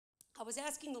was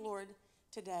asking the Lord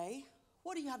today,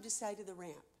 what do you have to say to the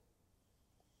ramp?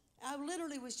 I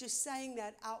literally was just saying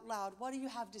that out loud. What do you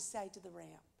have to say to the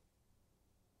ramp?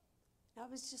 I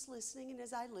was just listening, and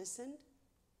as I listened,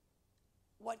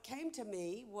 what came to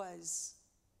me was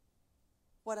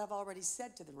what I've already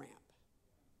said to the ramp.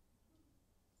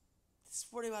 That's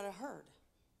what I heard.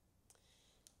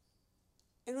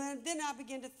 And then I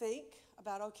began to think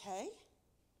about, okay,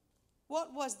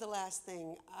 what was the last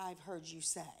thing I've heard you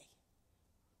say?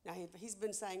 Now, he's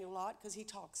been saying a lot because he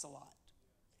talks a lot.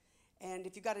 And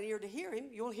if you've got an ear to hear him,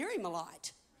 you'll hear him a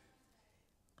lot.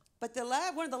 But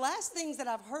one of the last things that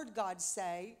I've heard God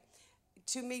say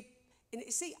to me, and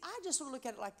see, I just sort of look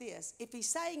at it like this. If he's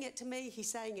saying it to me,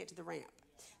 he's saying it to the ramp.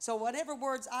 So whatever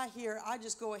words I hear, I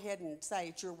just go ahead and say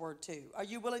it's your word too. Are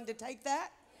you willing to take that?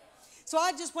 So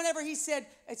I just, whenever he said,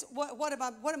 what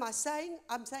am I saying?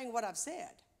 I'm saying what I've said.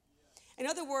 In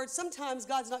other words, sometimes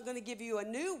God's not going to give you a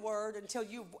new word until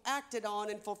you've acted on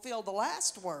and fulfilled the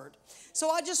last word. So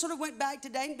I just sort of went back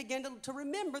today and began to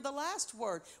remember the last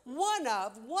word. One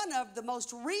of the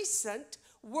most recent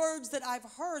words that I've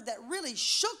heard that really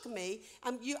shook me,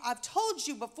 I've told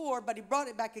you before, but he brought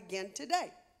it back again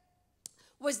today,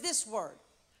 was this word.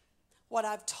 What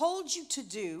I've told you to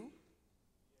do,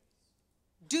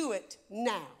 do it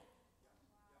now.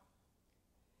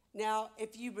 Now,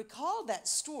 if you recall that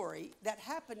story, that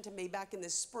happened to me back in the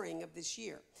spring of this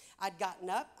year. I'd gotten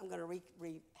up. I'm going to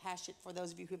rehash it for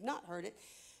those of you who have not heard it.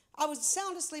 I was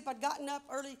sound asleep. I'd gotten up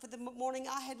early for the morning.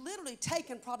 I had literally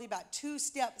taken probably about 2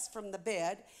 steps from the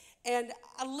bed, and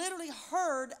I literally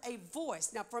heard a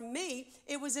voice. Now, for me,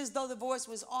 it was as though the voice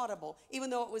was audible, even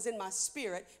though it was in my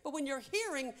spirit. But when you're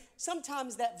hearing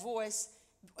sometimes that voice,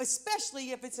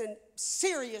 especially if it's a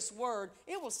serious word,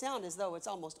 it will sound as though it's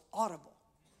almost audible.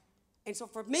 And so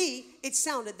for me, it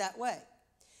sounded that way.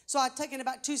 So I'd taken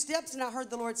about 2 steps, and I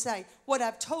heard the Lord say, what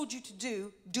I've told you to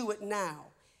do, do it now.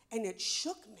 And it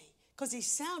shook me because he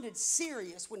sounded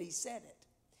serious when he said it.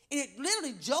 And it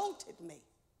literally jolted me.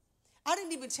 I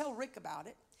didn't even tell Rick about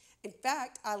it. In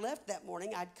fact, I left that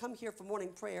morning. I'd come here for morning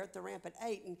prayer at the ramp at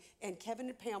 8, and Kevin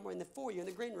and Pam were in the foyer in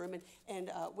the green room,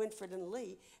 and Winfred and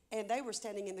Lee, and they were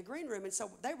standing in the green room, and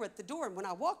so they were at the door. And when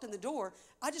I walked in the door,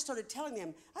 I just started telling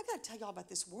them, I got to tell y'all about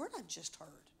this word I just heard.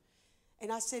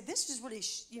 And I said, this just really,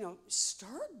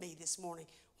 stirred me this morning.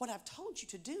 What I've told you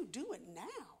to do it now.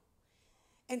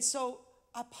 And so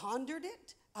I pondered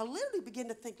it. I literally began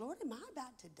to think, Lord, am I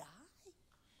about to die?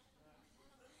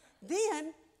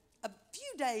 Then, a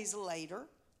few days later,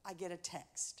 I get a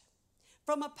text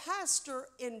from a pastor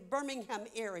in Birmingham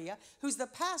area who's the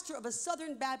pastor of a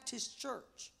Southern Baptist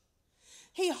church.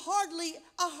 I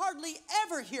hardly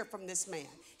ever hear from this man.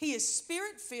 He is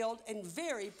spirit-filled and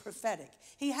very prophetic.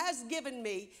 He has given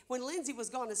me, when Lindsay was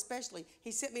gone especially,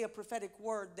 he sent me a prophetic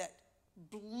word that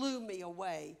blew me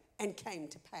away and came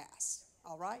to pass,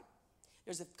 all right?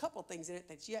 There's a couple things in it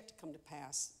that's yet to come to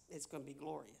pass. It's going to be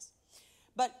glorious.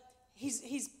 But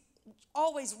he's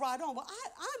always right on. Well,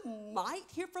 I might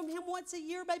hear from him once a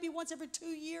year, maybe once every 2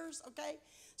 years, okay?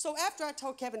 So after I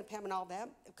told Kevin and Pam and all that,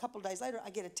 a couple of days later, I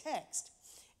get a text,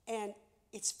 and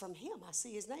it's from him. I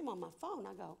see his name on my phone.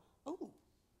 I go,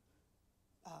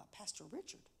 Pastor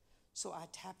Richard. So I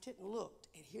tapped it and looked,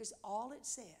 and here's all it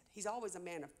said. He's always a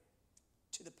man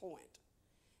to the point.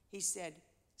 He said,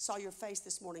 saw your face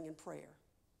this morning in prayer.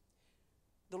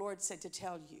 The Lord said to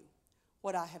tell you,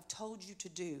 what I have told you to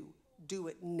do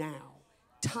it now.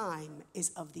 Time is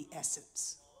of the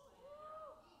essence.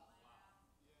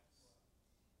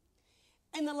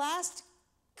 In the last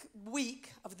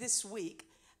week of this week,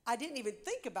 I didn't even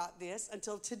think about this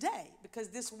until today, because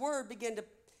this word began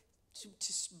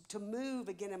to move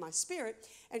again in my spirit.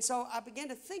 And so I began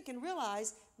to think and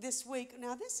realize this week,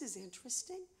 now this is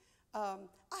interesting. I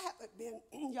haven't been,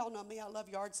 y'all know me, I love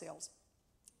yard sales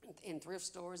and thrift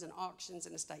stores and auctions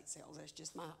and estate sales.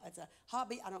 It's a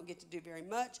hobby I don't get to do very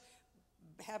much.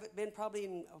 Haven't been probably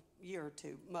in a year or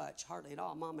two, much, hardly at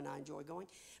all. Mom and I enjoy going.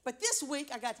 But this week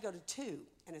I got to go to 2,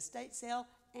 an estate sale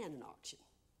and an auction.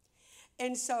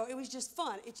 And so it was just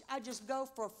fun. I just go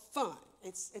for fun.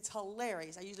 It's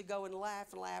hilarious. I usually go and laugh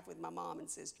with my mom and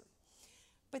sister.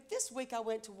 But this week I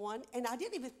went to one, and I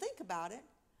didn't even think about it,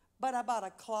 but I bought a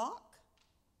clock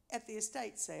at the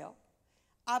estate sale.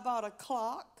 I bought a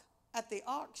clock at the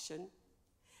auction.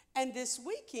 And this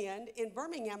weekend in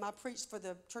Birmingham, I preached for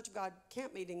the Church of God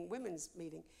camp meeting, women's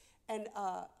meeting, and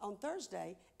on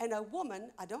Thursday. And a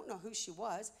woman, I don't know who she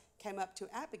was, came up to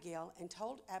Abigail and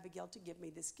told Abigail to give me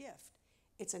this gift.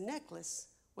 It's a necklace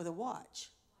with a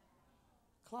watch,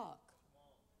 clock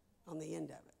on the end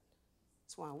of it.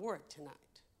 That's why I wore it tonight.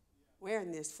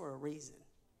 Wearing this for a reason.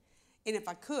 And if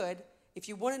I could, if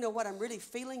you want to know what I'm really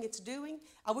feeling it's doing,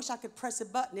 I wish I could press a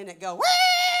button and it go, whee!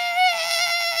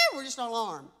 We're just an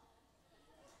alarm.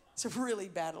 It's a really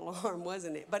bad alarm,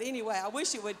 wasn't it? But anyway, I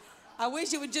wish it would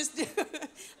just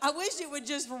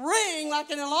ring like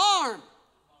an alarm.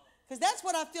 Because that's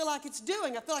what I feel like it's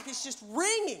doing. I feel like it's just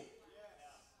ringing.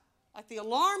 Like the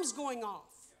alarm's going off.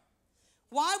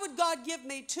 Why would God give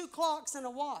me 2 clocks and a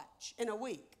watch in a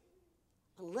week?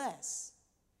 Unless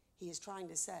he is trying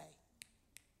to say,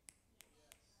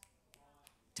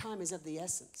 time is of the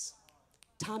essence.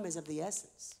 Time is of the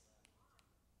essence.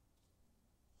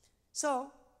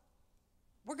 So,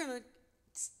 we're going to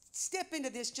step into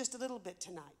this just a little bit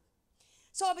tonight.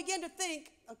 So I began to think,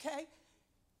 okay,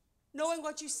 knowing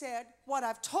what you said, what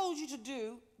I've told you to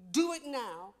do it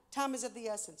now. Time is of the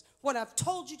essence. What I've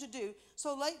told you to do.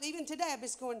 So lately, even today, I've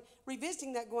been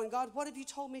revisiting that, going, God, what have you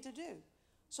told me to do?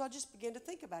 So I just began to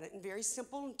think about it in very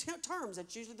simple terms.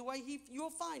 That's usually the way you'll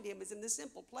find him, is in the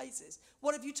simple places.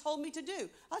 What have you told me to do?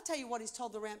 I'll tell you what he's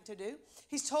told the ramp to do.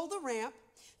 He's told the ramp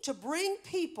to bring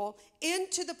people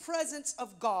into the presence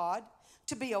of God,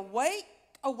 to be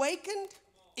awakened,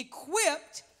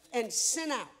 equipped, and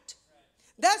sent out.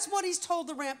 That's what he's told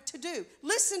the ramp to do.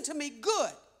 Listen to me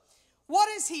good. What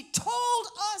has he told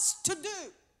us to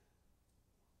do?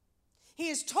 He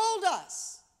has told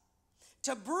us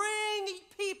to bring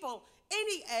people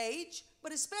any age,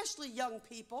 but especially young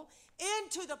people,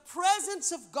 into the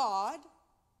presence of God,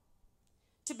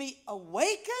 to be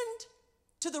awakened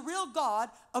to the real God,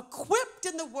 equipped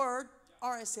in the word,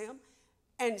 RSM,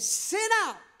 and sent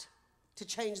out to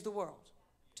change the world,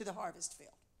 to the harvest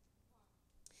field.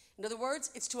 In other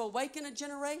words, it's to awaken a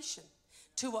generation.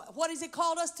 What has he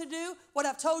called us to do? What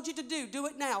I've told you to do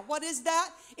it now. What is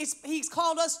that? He's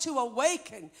called us to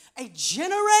awaken a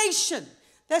generation.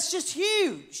 That's just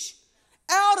huge.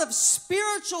 Out of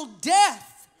spiritual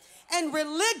death and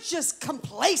religious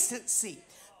complacency,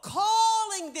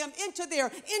 calling them into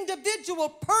their individual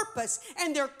purpose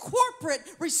and their corporate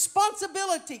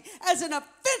responsibility as an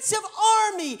offensive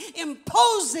army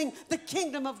imposing the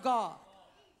kingdom of God.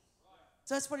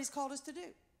 So that's what he's called us to do.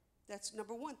 That's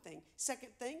number one thing.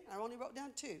 Second thing, I only wrote down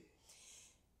 2.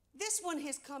 This one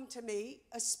has come to me,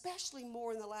 especially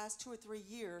more in the last 2 or 3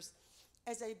 years,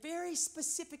 as a very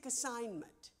specific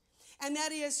assignment. And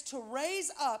that is to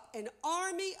raise up an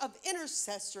army of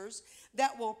intercessors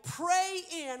that will pray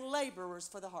in laborers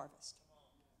for the harvest.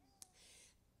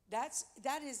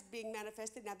 That is being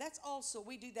manifested. Now, that's also,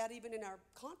 we do that even in our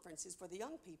conferences for the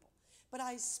young people. But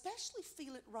I especially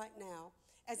feel it right now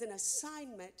as an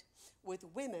assignment with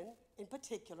women in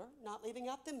particular, not leaving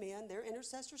out the men, they're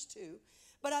intercessors too.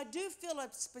 But I do feel a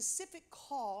specific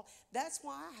call. That's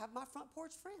why I have my front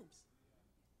porch friends.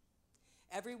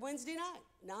 Every Wednesday night,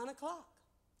 9 o'clock.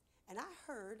 And I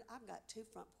heard I've got 2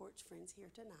 front porch friends here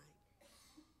tonight.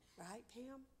 Right,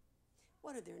 Pam?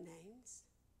 What are their names?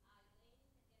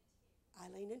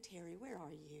 Eileen and Terry. Where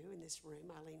are you in this room,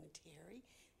 Eileen and Terry?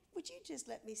 Would you just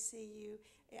let me see you?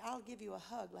 I'll give you a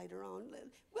hug later on.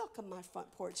 Welcome, my front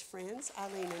porch friends,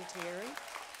 Eileen and Terry.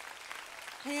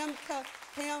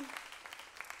 Pam,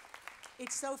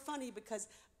 it's so funny because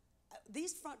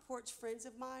these front porch friends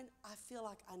of mine, I feel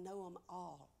like I know them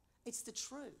all. It's the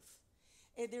truth.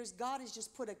 God has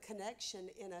just put a connection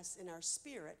in us, in our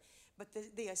spirit. But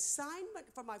the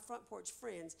assignment for my front porch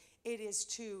friends, it is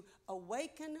to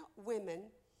awaken women,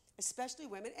 especially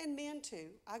women, and men too.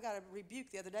 I got a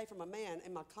rebuke the other day from a man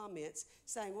in my comments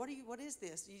saying, what is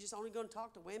this? Are you just only going to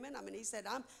talk to women? I mean, he said,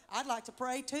 I'd like to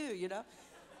pray too, you know.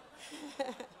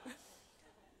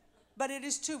 But it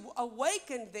is to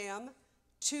awaken them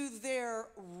to their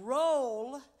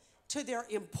role, to their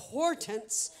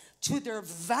importance, to their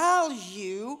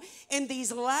value in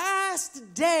these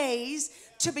last days,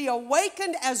 to be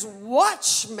awakened as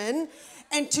watchmen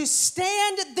and to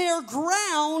stand their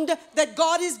ground that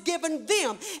God has given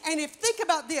them. And think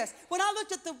about this, when I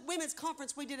looked at the women's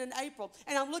conference we did in April,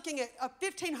 and I'm looking at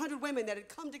 1,500 women that had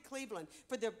come to Cleveland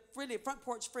for the really Front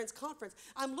Porch Friends conference,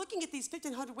 I'm looking at these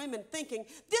 1,500 women thinking,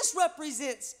 this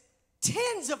represents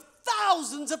tens of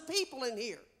thousands of people in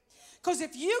here. Because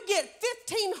if you get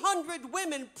 1,500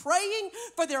 women praying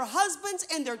for their husbands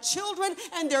and their children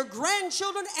and their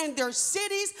grandchildren and their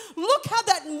cities, look how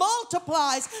that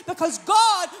multiplies, because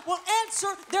God will answer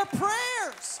their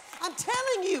prayers. I'm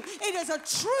telling you, it is a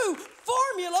true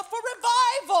formula for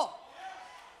revival.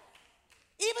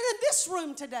 Even in this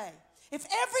room today, if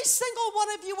every single one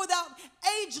of you without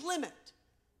age limit,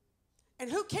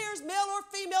 and who cares, male or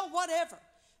female, whatever,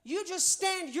 you just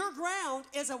stand your ground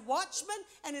as a watchman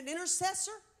and an intercessor,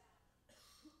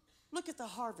 look at the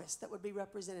harvest that would be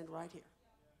represented right here.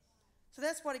 So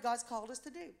that's what God's called us to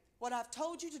do. What I've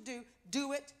told you to do,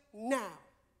 do it now.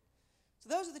 So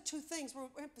those are the two things we're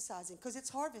emphasizing because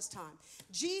it's harvest time.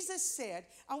 Jesus said,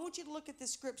 I want you to look at this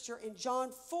scripture in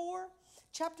John 4,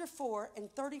 chapter 4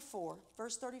 and 34,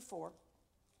 verse 34.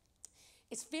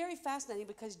 It's very fascinating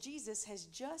because Jesus has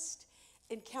just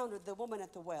encountered the woman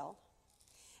at the well.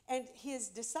 And his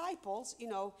disciples,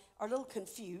 are a little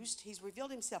confused. He's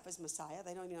revealed himself as Messiah.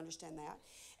 They don't even understand that.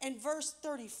 And verse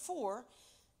 34,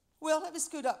 well, let me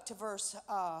scoot up to verse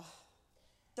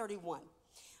 31.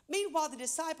 Meanwhile, the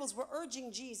disciples were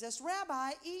urging Jesus,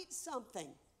 Rabbi, eat something.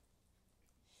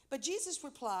 But Jesus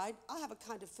replied, I have a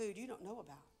kind of food you don't know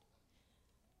about.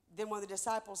 Then one of the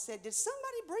disciples said, did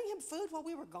somebody bring him food while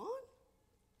we were gone?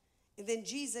 And then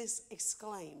Jesus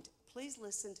exclaimed, please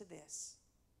listen to this.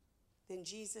 Then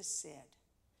Jesus said,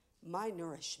 my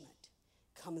nourishment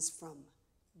comes from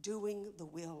doing the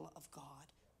will of God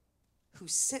who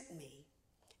sent me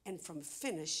and from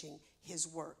finishing his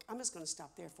work. I'm just going to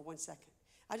stop there for 1 second.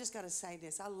 I just got to say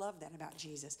this. I love that about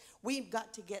Jesus. We've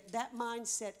got to get that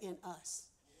mindset in us.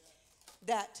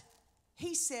 That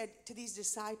he said to these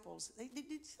disciples, did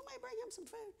somebody bring him some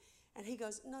food? And he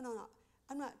goes, no.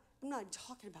 I'm not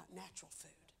talking about natural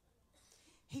food.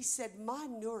 He said, my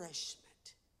nourishment.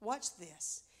 Watch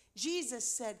this. Jesus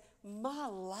said, my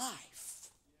life,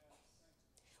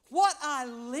 what I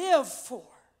live for,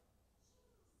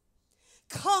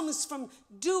 comes from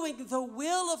doing the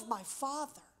will of my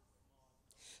Father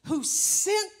who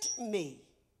sent me.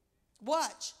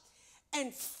 Watch.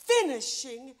 And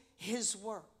finishing his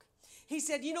work. He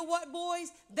said, you know what,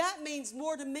 boys? That means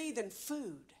more to me than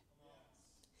food.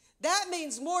 That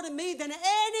means more to me than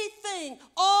anything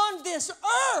on this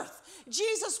earth.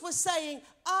 Jesus was saying,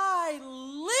 I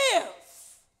live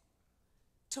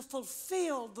to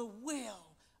fulfill the will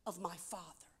of my Father.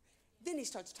 Then he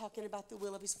starts talking about the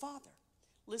will of his Father.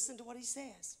 Listen to what he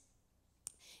says.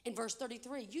 In verse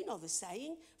 33, you know the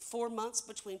saying, 4 months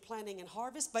between planting and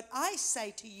harvest. But I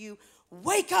say to you,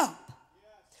 wake up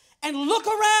and look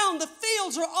around. The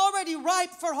fields are already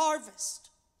ripe for harvest.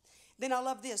 Then I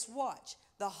love this. Watch.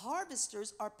 The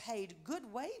harvesters are paid good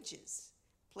wages.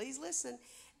 Please listen.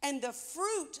 And the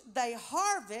fruit they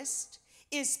harvest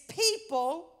is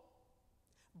people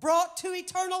brought to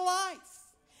eternal life.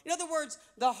 In other words,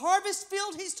 the harvest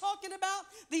field he's talking about,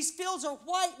 these fields are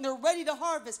white and they're ready to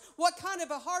harvest. What kind of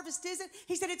a harvest is it?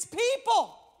 He said it's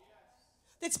people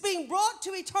that's being brought to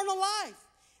eternal life.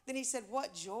 Then he said,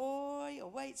 what joy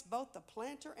awaits both the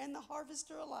planter and the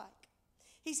harvester alike.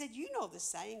 He said, you know the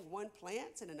saying, one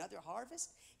plants and another harvests.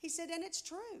 He said, and it's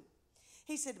true.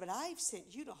 He said, but I've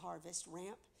sent you to harvest,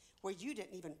 Ramp, where you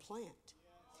didn't even plant.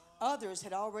 Others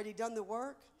had already done the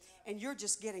work, and you're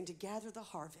just getting to gather the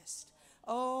harvest.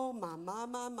 Oh,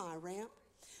 my, Ramp.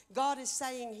 God is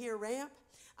saying here, Ramp,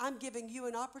 I'm giving you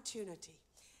an opportunity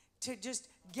to just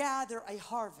gather a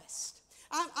harvest.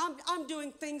 I'm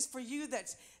doing things for you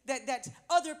that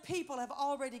other people have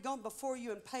already gone before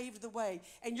you and paved the way,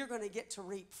 and you're going to get to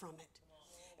reap from it.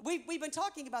 We've been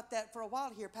talking about that for a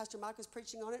while here. Pastor Mike was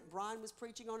preaching on it. Brian was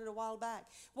preaching on it a while back.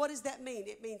 What does that mean?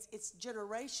 It means it's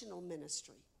generational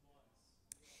ministry.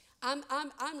 I'm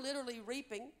literally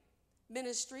reaping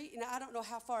ministry, and I don't know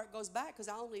how far it goes back because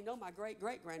I only know my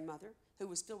great-great-grandmother who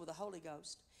was filled with the Holy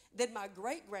Ghost. Then my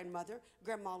great-grandmother,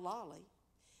 Grandma Lolly,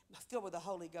 filled with the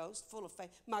Holy Ghost, full of faith.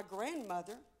 My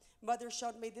mother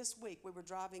showed me this week. We were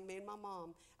driving, me and my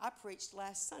mom. I preached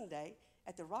last Sunday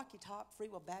at the Rocky Top Free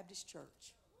Will Baptist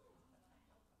Church.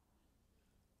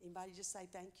 Anybody just say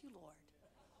thank you, Lord,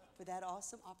 for that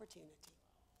awesome opportunity.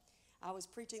 I was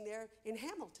preaching there in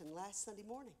Hamilton last Sunday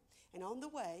morning. And on the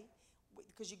way,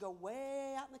 because you go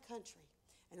way out in the country,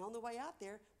 and on the way out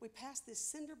there, we passed this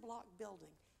cinder block building.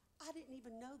 I didn't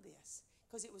even know this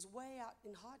because it was way out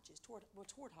in Hodges,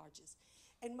 toward Hodges.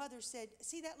 And Mother said,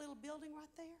 see that little building right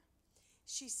there?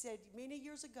 She said, many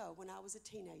years ago when I was a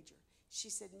teenager, she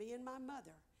said, me and my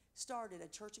mother started a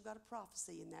Church of God of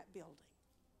Prophecy in that building.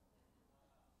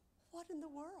 What in the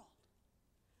world?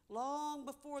 Long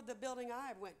before the building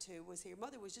I went to was here,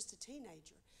 Mother was just a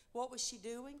teenager. What was she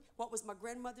doing? What was my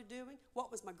grandmother doing?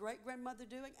 What was my great-grandmother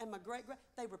doing? And my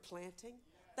they were planting.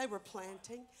 They were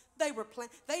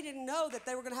planting. They didn't know that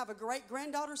they were going to have a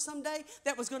great-granddaughter someday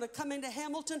that was going to come into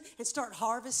Hamilton and start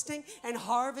harvesting and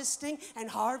harvesting and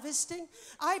harvesting.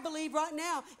 I believe right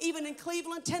now, even in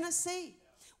Cleveland, Tennessee,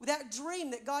 that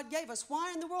dream that God gave us.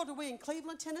 Why in the world are we in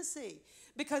Cleveland, Tennessee?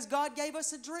 Because God gave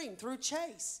us a dream through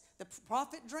Chase, the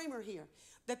prophet dreamer here,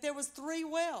 that there was 3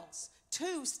 wells,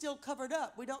 2 still covered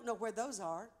up. We don't know where those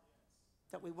are.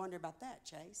 Don't we wonder about that,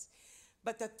 Chase?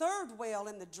 But the 3rd well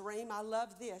in the dream, I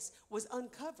love this, was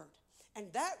uncovered.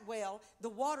 And that well, the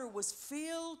water was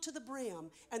filled to the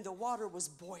brim, and the water was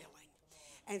boiling.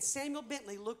 And Samuel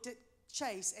Bentley looked at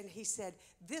Chase and he said,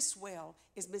 this well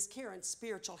is Miss Karen's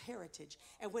spiritual heritage.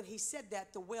 And when he said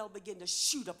that, the well began to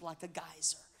shoot up like a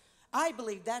geyser. I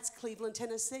believe that's Cleveland,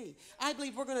 Tennessee. I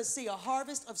believe we're going to see a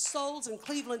harvest of souls in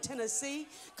Cleveland, Tennessee.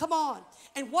 Come on.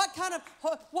 And where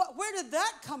did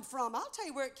that come from? I'll tell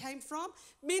you where it came from.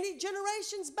 Many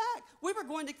generations back, we were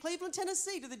going to Cleveland,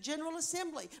 Tennessee to the General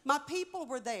Assembly. My people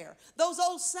were there. Those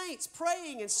old saints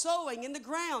praying and sowing in the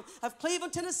ground of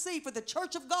Cleveland, Tennessee for the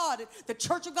Church of God, the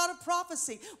Church of God of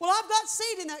Prophecy. Well, I've got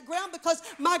seed in that ground because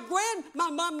my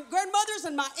grandmothers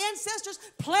and my ancestors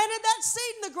planted that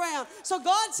seed in the ground. So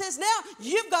God says, now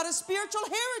you've got a spiritual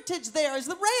heritage there as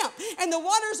the ramp. And the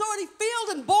water's already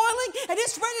filled and boiling, and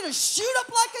it's ready to shoot up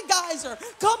like a geyser.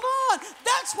 Come on.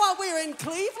 That's why we're in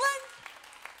Cleveland.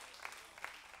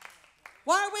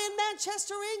 Why are we in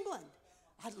Manchester, England?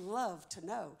 I'd love to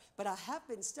know, but I have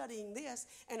been studying this,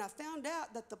 and I found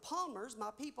out that the Palmers,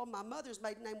 my people, my mother's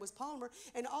maiden name was Palmer,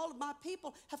 and all of my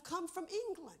people have come from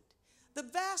England. The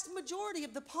vast majority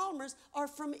of the Palmers are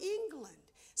from England.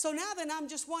 So now then I'm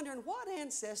just wondering, what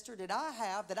ancestor did I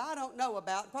have that I don't know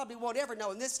about, probably won't ever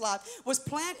know in this life, was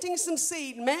planting some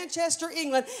seed in Manchester,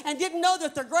 England, and didn't know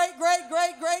that their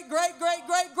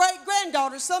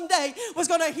great-great-great-great-great-great-great-granddaughter someday was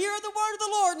going to hear the word of the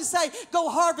Lord and say, go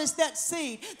harvest that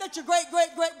seed that your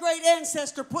great-great-great-great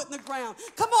ancestor put in the ground.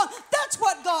 Come on, that's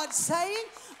what God's saying.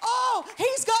 Oh,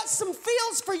 he's got some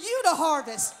fields for you to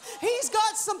harvest. He's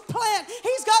got some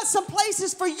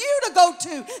places for you to go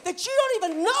to that you don't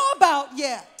even know about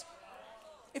yet.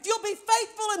 If you'll be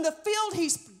faithful in the field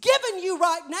he's given you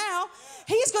right now,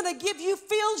 he's going to give you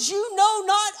fields you know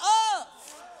not of.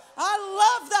 I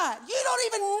love that. You don't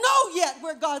even know yet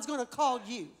where God's going to call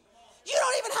you. You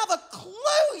don't even have a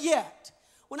clue yet.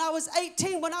 When I was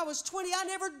 18, when I was 20, I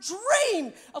never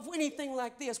dreamed of anything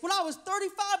like this. When I was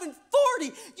 35 and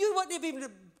 40, you wouldn't have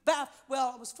even,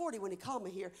 well, I was 40 when he called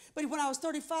me here. But when I was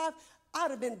 35,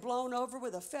 I'd have been blown over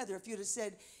with a feather if you'd have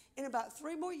said, in about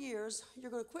 3 more years,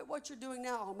 you're going to quit what you're doing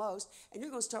now almost, and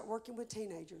you're going to start working with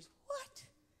teenagers. What?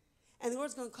 And the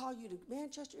Lord's going to call you to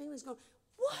Manchester, England. He's going,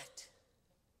 what?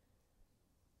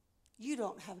 You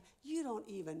don't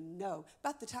even know.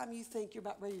 About the time you think you're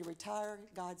about ready to retire,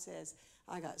 God says,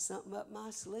 I got something up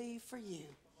my sleeve for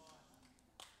you.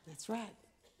 That's right,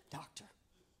 doctor.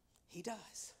 He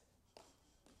does.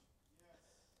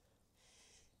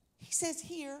 He says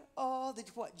here, oh,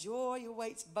 that what joy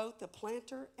awaits both the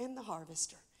planter and the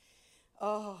harvester.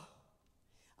 Oh,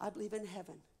 I believe in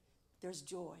heaven there's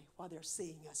joy while they're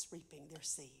seeing us reaping their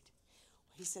seed.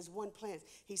 He says one plant.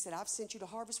 He said, I've sent you to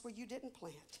harvest where you didn't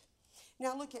plant.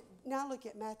 Now look at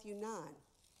Matthew 9.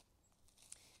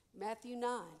 Matthew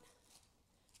 9,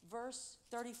 verse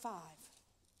 35.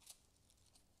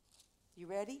 You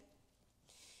ready?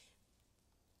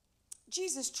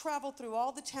 Jesus traveled through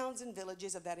all the towns and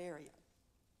villages of that area,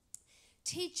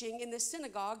 teaching in the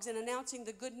synagogues and announcing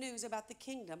the good news about the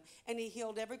kingdom, and he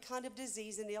healed every kind of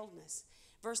disease and illness.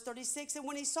 Verse 36, and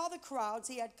when he saw the crowds,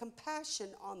 he had compassion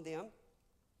on them.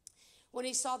 When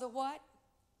he saw the what?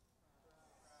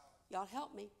 Y'all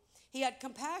help me. He had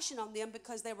compassion on them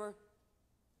because they were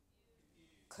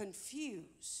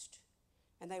confused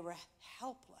and they were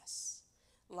helpless,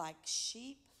 like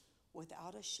sheep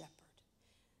without a shepherd.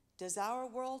 Does our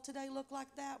world today look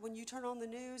like that? When you turn on the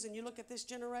news and you look at this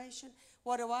generation,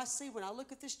 what do I see when I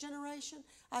look at this generation?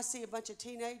 I see a bunch of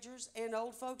teenagers and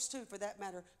old folks too, for that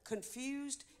matter,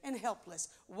 confused and helpless,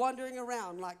 wandering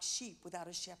around like sheep without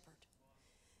a shepherd.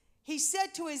 He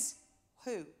said to his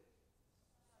who?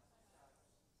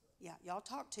 Yeah, y'all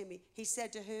talk to me. He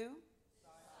said to who?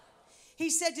 He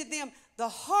said to them, the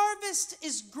harvest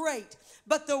is great,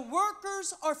 but the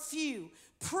workers are few.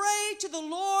 Pray to the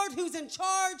Lord who's in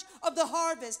charge of the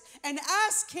harvest and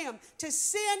ask him to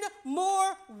send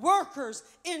more workers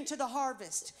into the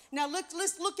harvest. Now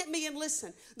let's look at me and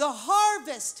listen. The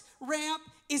harvest ramp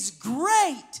is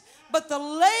great, but the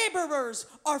laborers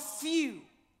are few.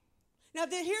 Now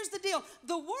here's the deal.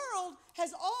 The world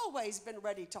has always been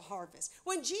ready to harvest.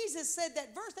 When Jesus said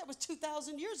that verse, that was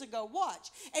 2,000 years ago.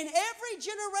 Watch. And every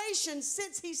generation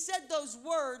since he said those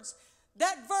words,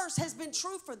 that verse has been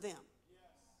true for them.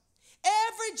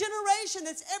 Every generation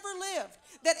that's ever lived,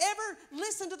 that ever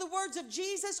listened to the words of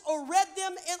Jesus or read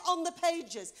them on the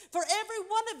pages, for every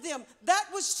one of them, that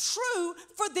was true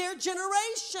for their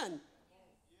generation.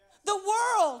 The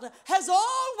world has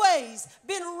always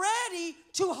been ready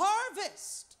to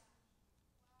harvest,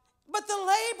 but the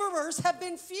laborers have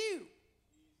been few.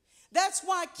 That's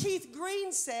why Keith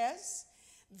Green says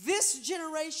this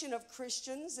generation of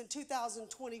Christians in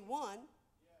 2021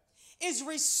 is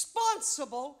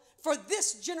responsible for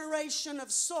this generation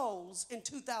of souls in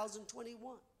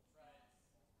 2021.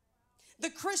 The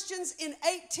Christians in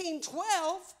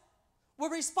 1812 were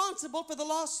responsible for the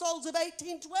lost souls of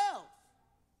 1812.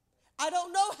 I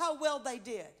don't know how well they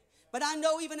did, but I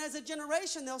know even as a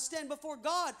generation they'll stand before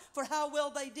God for how well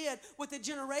they did with the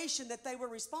generation that they were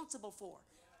responsible for.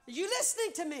 Are you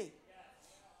listening to me?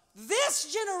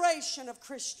 This generation of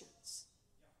Christians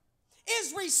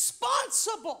is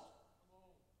responsible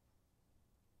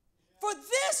for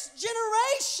this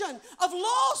generation of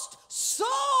lost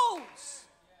souls.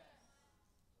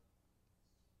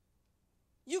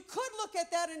 You could look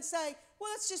at that and say, well,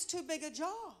 it's just too big a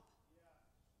job.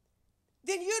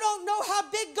 Then you don't know how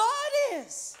big God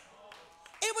is.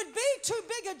 It would be too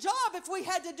big a job if we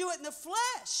had to do it in the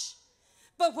flesh.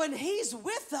 But when He's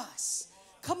with us,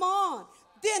 come on,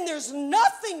 then there's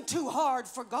nothing too hard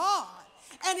for God.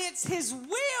 And it's His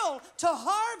will to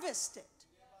harvest it.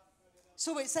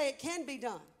 So we say it can be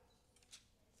done.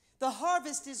 The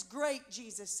harvest is great,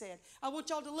 Jesus said. I want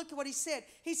y'all to look at what He said.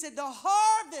 He said the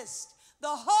harvest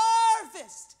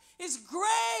is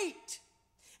great.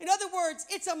 In other words,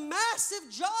 it's a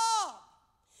massive job.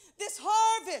 This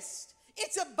harvest,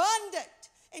 it's abundant.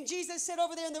 And Jesus said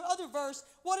over there in the other verse,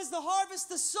 what is the harvest?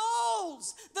 The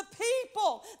souls, the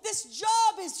people. This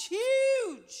job is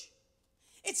huge.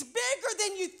 It's bigger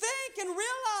than you think and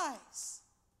realize.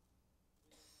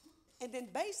 And then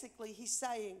basically He's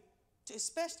saying,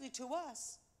 especially to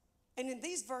us, and in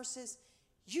these verses,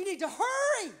 you need to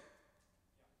hurry.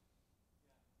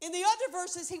 In the other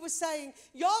verses, He was saying,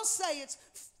 y'all say it's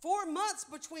 4 months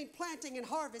between planting and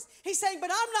harvest. He's saying, but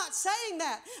I'm not saying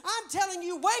that. I'm telling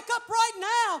you, wake up right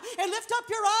now and lift up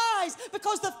your eyes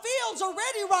because the fields are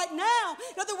ready right now.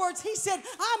 In other words, He said,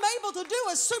 I'm able to do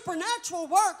a supernatural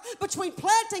work between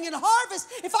planting and harvest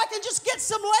if I can just get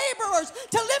some laborers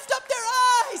to lift up their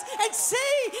eyes and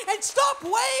see and stop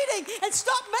waiting and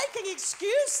stop making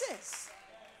excuses.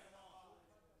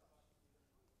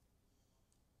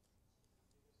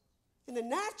 In the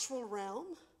natural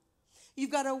realm,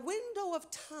 you've got a window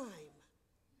of time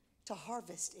to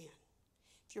harvest in.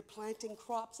 If you're planting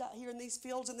crops out here in these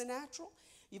fields in the natural,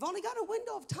 you've only got a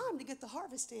window of time to get the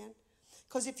harvest in.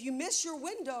 Because if you miss your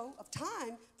window of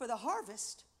time for the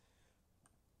harvest,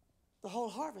 the whole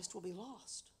harvest will be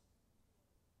lost.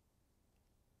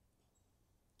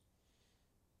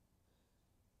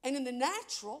 And in the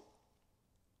natural,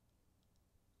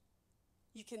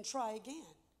 you can try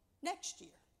again next year.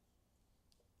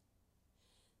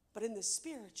 But in the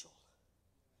spiritual,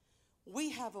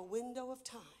 we have a window of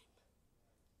time,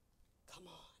 come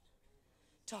on,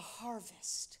 to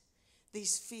harvest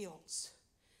these fields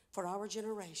for our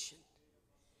generation.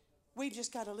 We've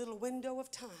just got a little window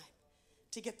of time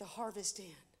to get the harvest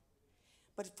in.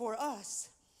 But for us,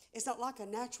 it's not like a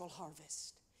natural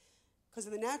harvest. Because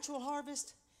in the natural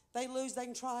harvest, they lose, they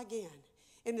can try again.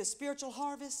 In the spiritual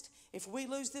harvest, if we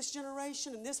lose this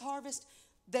generation and this harvest,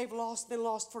 they've been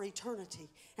lost for eternity,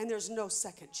 and there's no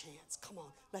second chance. Come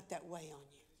on, let that weigh on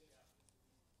you.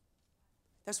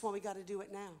 That's why we got to do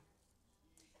it now.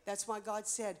 That's why God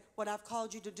said, what I've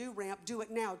called you to do, Ramp, do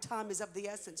it now. Time is of the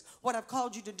essence. What I've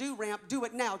called you to do, Ramp, do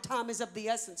it now. Time is of the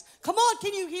essence. Come on,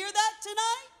 can you hear that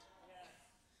tonight?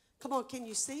 Come on, can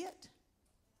you see it?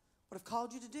 What I've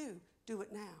called you to do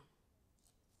it now.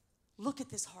 Look at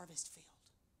this harvest field.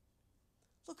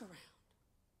 Look around.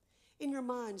 In your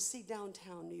mind, see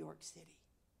downtown New York City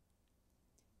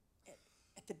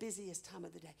at the busiest time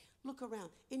of the day. Look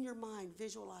around. In your mind,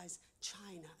 visualize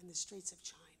China and the streets of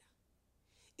China.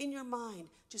 In your mind,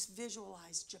 just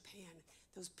visualize Japan,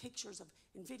 those pictures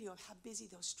and video of how busy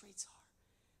those streets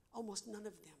are. Almost none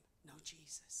of them know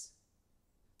Jesus.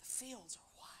 The fields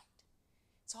are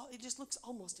white. It just looks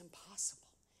almost impossible.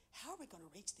 How are we going to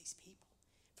reach these people?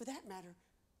 For that matter,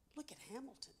 look at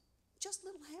Hamilton, just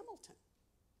little Hamilton.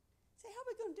 Say, how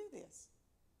are we going to do this?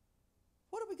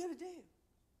 What are we going to do?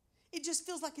 It just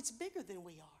feels like it's bigger than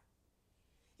we are.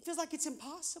 It feels like it's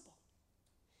impossible.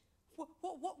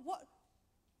 What?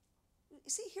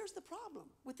 See, here's the problem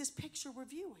with this picture we're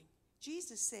viewing.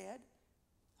 Jesus said,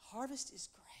 harvest is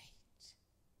great.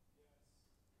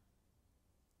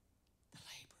 The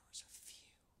laborers are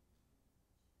few.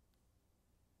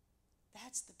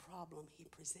 That's the problem He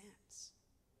presents.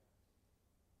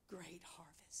 Great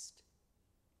harvest.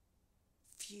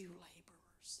 Few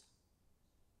laborers.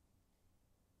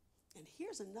 And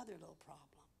here's another little problem.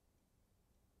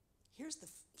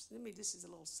 This is a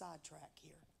little sidetrack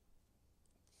here.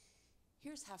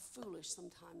 Here's how foolish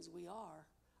sometimes we are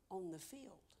on the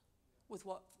field with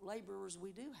what laborers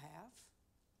we do have.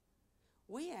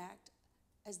 We act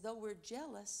as though we're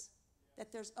jealous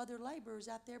that there's other laborers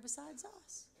out there besides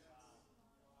us.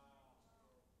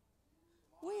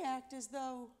 We act as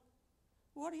though,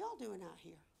 what are y'all doing out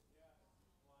here?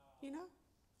 You know?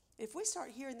 If we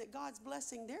start hearing that God's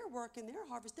blessing their work and their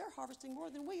harvest, they're harvesting more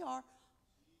than we are.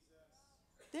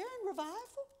 They're in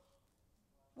revival.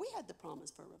 We had the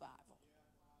promise for revival.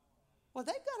 Well,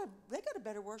 they got a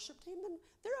better worship team than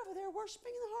they're over there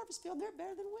worshiping in the harvest field, and they're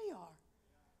better than we are.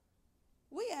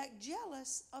 We act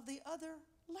jealous of the other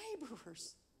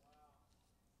laborers.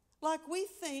 Like we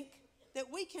think that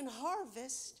we can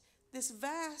harvest this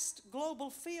vast global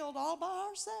field all by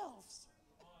ourselves.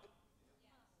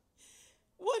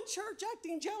 One church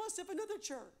acting jealous of another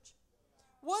church.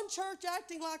 One church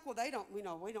acting like, well, we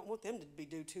don't want them to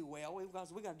do too well. We got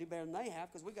to do better than they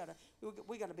have because we got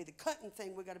to be the cutting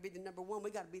thing. We got to be the number one.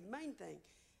 We got to be the main thing.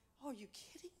 Oh, are you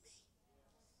kidding me?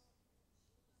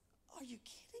 Are you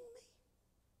kidding me?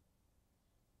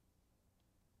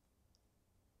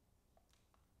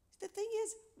 The thing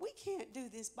is, we can't do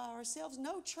this by ourselves.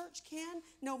 No church can.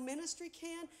 No ministry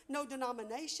can. No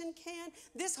denomination can.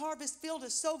 This harvest field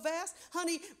is so vast.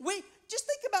 Honey, we just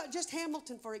think about just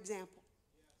Hamilton, for example.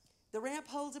 The ramp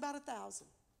holds about 1,000.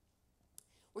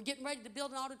 We're getting ready to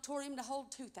build an auditorium to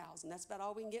hold 2,000. That's about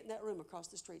all we can get in that room across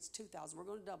the street. It's 2,000. We're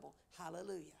going to double.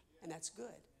 Hallelujah. And that's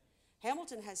good.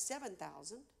 Hamilton has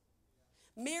 7,000.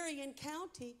 Marion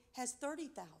County has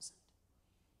 30,000.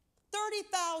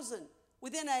 30,000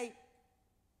 within a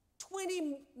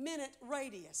 20-minute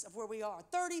radius of where we are.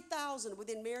 30,000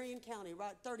 within Marion County,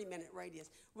 right? 30-minute radius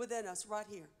within us right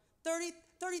here.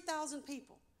 30,000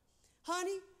 people.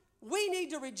 Honey, we need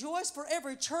to rejoice for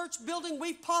every church building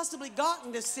we've possibly got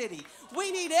in this city.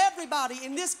 We need everybody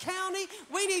in this county.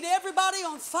 We need everybody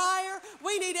on fire.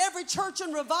 We need every church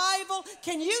in revival.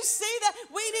 Can you see that?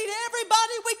 We need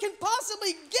everybody we can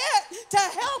possibly get to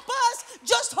help us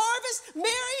just harvest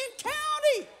Marion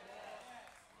County.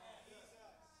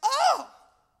 Oh,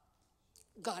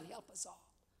 God help us all.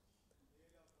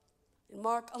 In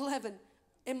Mark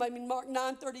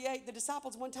 9:38, the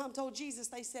disciples one time told Jesus,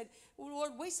 they said, well,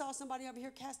 Lord, we saw somebody over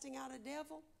here casting out a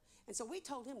devil. And so we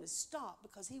told him to stop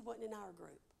because he wasn't in our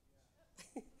group.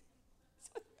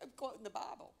 So I'm quoting the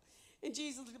Bible. And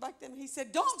Jesus looked back at them and he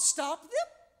said, don't stop them.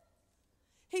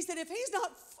 He said, if he's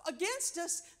not against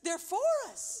us, they're for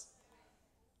us.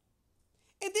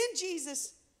 And then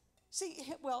Jesus,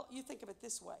 well, you think of it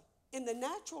this way. In the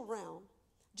natural realm,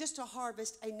 just to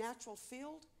harvest a natural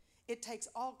field, it takes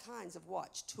all kinds of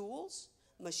tools,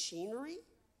 machinery.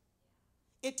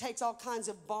 It takes all kinds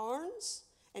of barns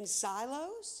and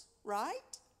silos,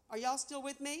 right? Are y'all still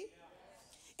with me?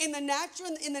 In the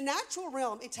natural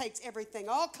realm, it takes everything,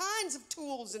 all kinds of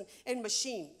tools and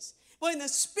machines. Well, in the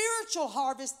spiritual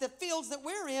harvest, the fields that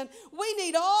we're in, we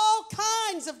need all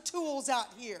kinds of tools out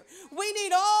here. We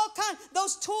need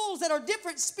those tools that are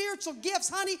different spiritual gifts,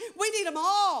 honey. We need them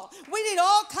all. We need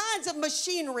all kinds of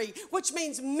machinery, which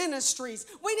means ministries.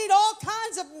 We need all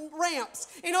kinds of ramps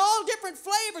in all different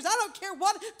flavors. I don't care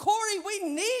what. Corey, we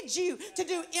need you to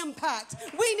do impact.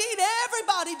 We need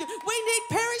everybody. We need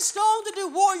Perry Stone to do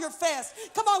Warrior Fest.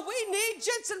 Come on, we need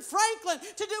Jensen Franklin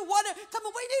to do whatever. Come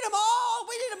on, we need them all.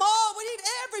 We need them all. We need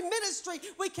every ministry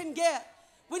we can get.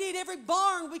 We need every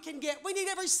barn we can get. We need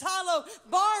every silo.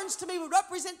 Barns to me would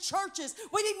represent churches.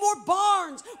 We need more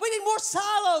barns. We need more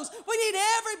silos. We need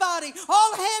everybody.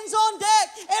 All hands on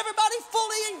deck. Everybody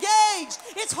fully engaged.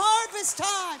 It's harvest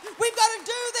time. We've got to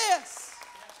do this.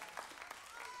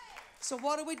 So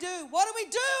what do we do? What do we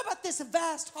do about this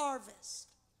vast harvest?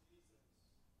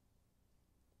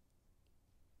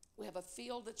 We have a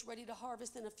field that's ready to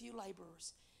harvest and a few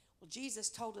laborers. Well, Jesus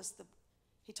told us the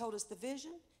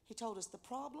vision, he told us the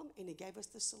problem, and he gave us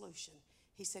the solution.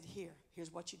 He said,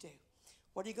 here's what you do.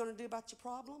 What are you going to do about your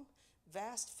problem?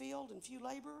 Vast field and few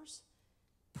laborers?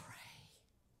 Pray.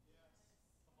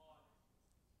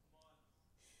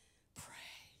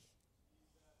 Pray.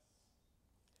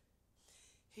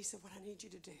 He said, what I need you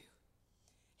to do.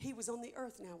 He was on the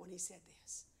earth now when he said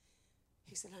this.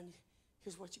 He said,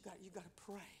 here's what you got. You got to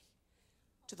pray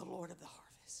to the Lord of the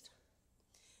harvest,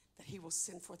 that he will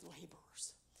send forth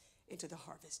laborers into the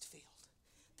harvest field.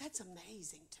 That's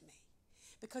amazing to me,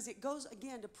 because it goes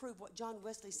again to prove what John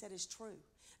Wesley said is true.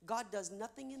 God does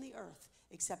nothing in the earth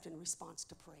except in response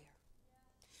to prayer.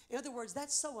 In other words,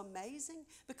 that's so amazing,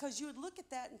 because you would look at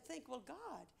that and think, well,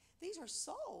 God, these are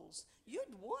souls.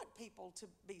 You'd want people to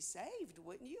be saved,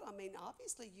 wouldn't you? I mean,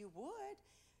 obviously you would.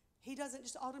 He doesn't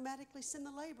just automatically send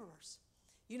the laborers.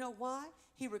 You know why?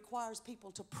 He requires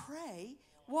people to pray.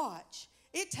 Watch.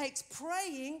 It takes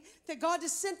praying that God to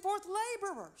send forth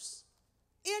laborers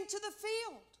into the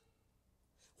field.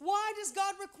 Why does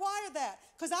God require that?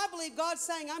 Because I believe God's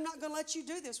saying, I'm not going to let you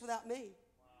do this without me.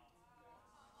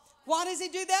 Why does he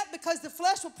do that? Because the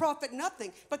flesh will profit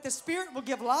nothing, but the Spirit will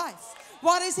give life.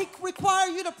 Why does he require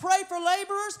you to pray for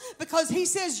laborers? Because he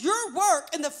says your work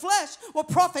in the flesh will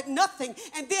profit nothing,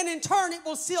 and then in turn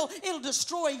it'll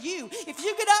destroy you. If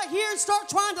you get out here and start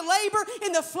trying to labor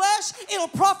in the flesh, it'll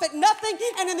profit nothing,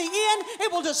 and in the end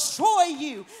it will destroy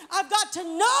you. I've got to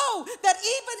know that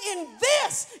even in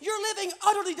this, you're living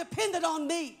utterly dependent on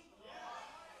me.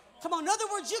 Come on, in other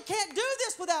words, you can't do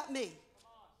this without me.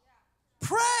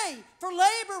 Pray for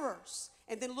laborers.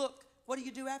 And then look, what do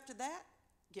you do after that?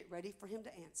 Get ready for him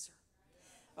to answer.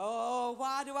 Oh,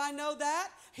 why do I know that?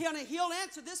 He'll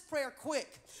answer this prayer quick.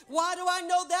 Why do I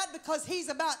know that? Because he's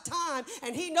about time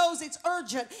and he knows it's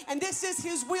urgent and this is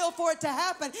his will for it to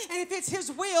happen. And if it's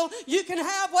his will, you can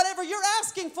have whatever you're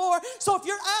asking for. So if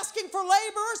you're asking for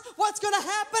laborers, what's going to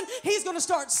happen? He's going to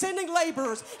start sending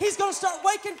laborers. He's going to start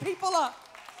waking people up.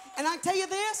 And I tell you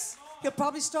this, he'll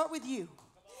probably start with you.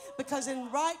 Because in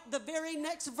the very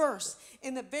next verse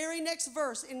in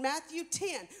Matthew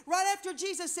 10, right after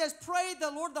Jesus says, pray the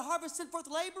Lord of the harvest send forth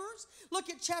laborers, look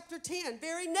at chapter 10,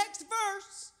 very next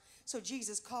verse. So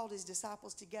Jesus called his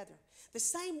disciples together. The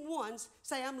same ones,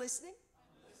 say, I'm listening.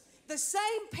 The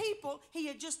same people he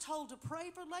had just told to pray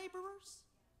for laborers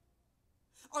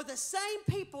are the same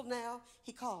people now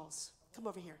he calls. Come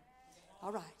over here.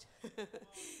 All right.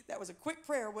 That was a quick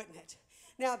prayer, wasn't it?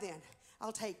 Now then,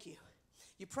 I'll take you.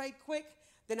 You prayed quick,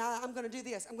 then I'm going to do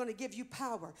this. I'm going to give you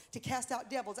power to cast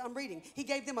out devils. I'm reading. He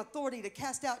gave them authority to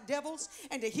cast out devils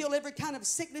and to heal every kind of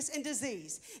sickness and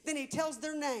disease. Then he tells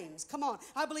their names. Come on.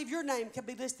 I believe your name can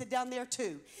be listed down there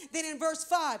too. Then in verse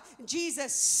 5,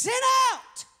 Jesus sent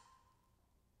out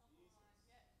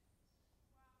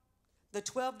the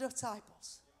 12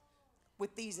 disciples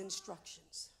with these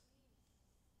instructions.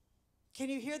 Can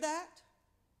you hear that?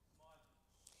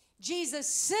 Jesus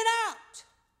sent out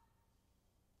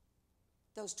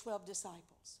those 12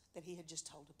 disciples that he had just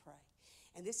told to pray.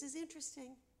 And this is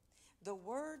interesting. The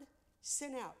word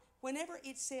sent out. Whenever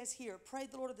it says here, pray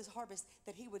the Lord of the harvest,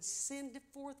 that he would send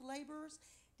forth laborers.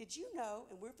 Did you know,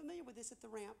 and we're familiar with this at the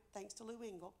ramp, thanks to Lou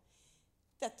Engle,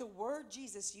 that the word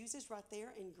Jesus uses right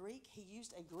there in Greek, he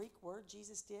used a Greek word,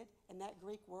 Jesus did, and that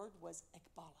Greek word was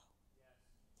ekbalo.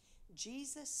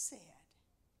 Jesus said,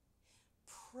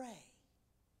 pray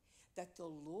that the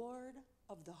Lord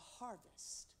of the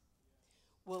harvest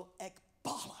will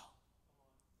ekbalo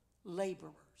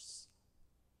laborers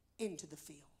into the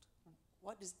field.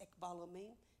 What does ekbalo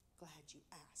mean? Glad you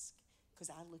asked, because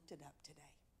I looked it up today.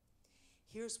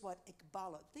 Here's what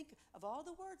ekbalo, think of all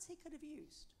the words he could have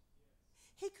used.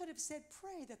 He could have said,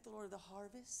 pray that the Lord of the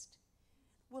harvest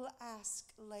will ask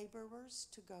laborers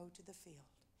to go to the field.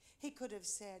 He could have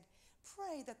said,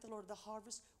 pray that the Lord of the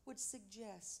harvest would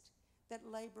suggest that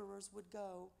laborers would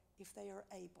go if they are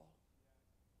able.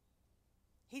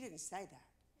 He didn't say that.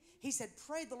 He said,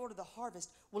 pray the Lord of the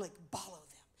harvest will ekbalo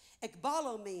them.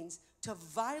 Ekbalo means to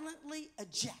violently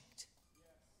eject,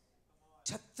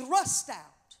 to thrust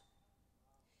out.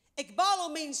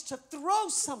 Ekbalo means to throw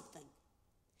something.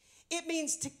 It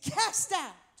means to cast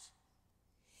out.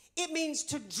 It means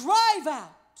to drive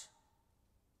out.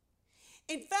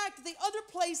 In fact, the other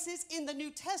places in the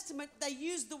New Testament they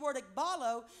used the word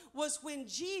ekbalo was when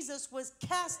Jesus was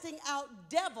casting out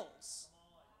devils.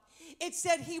 It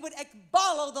said he would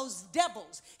ekbalo those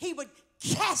devils. He would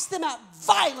cast them out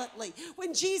violently.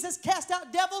 When Jesus cast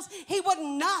out devils, he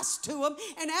wasn't nice to them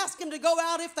and asked them to go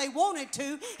out if they wanted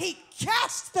to. He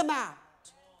cast them out.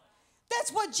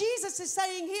 That's what Jesus is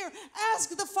saying here. Ask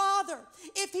the Father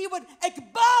if he would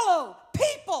ekbalo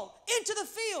people into the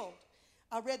field.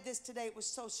 I read this today. It was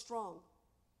so strong.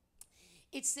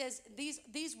 It says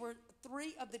these were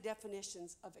three of the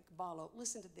definitions of ekbalo.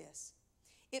 Listen to this.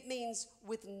 It means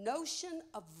with notion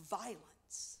of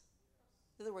violence.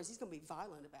 In other words, he's going to be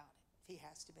violent about it if he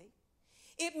has to be.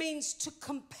 It means to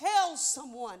compel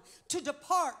someone to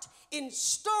depart in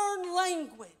stern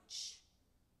language.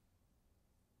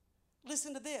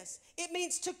 Listen to this. It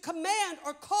means to command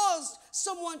or cause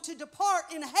someone to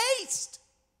depart in haste.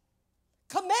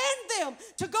 Command them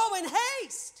to go in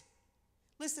haste.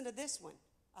 Listen to this one.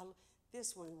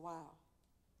 This one, wow.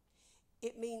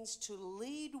 It means to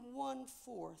lead one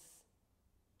forth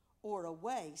or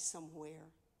away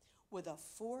somewhere with a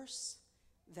force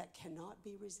that cannot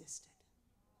be resisted.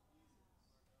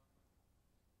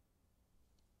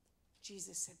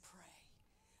 Jesus said, pray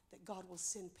that God will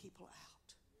send people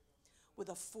out with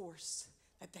a force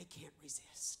that they can't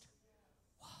resist.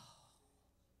 Wow.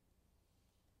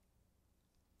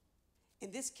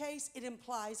 In this case, it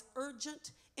implies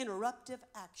urgent, interruptive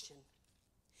action.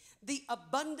 The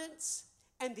abundance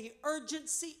and the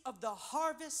urgency of the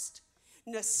harvest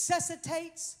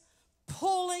necessitates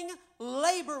pulling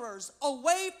laborers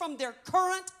away from their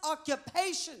current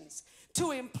occupations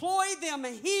to employ them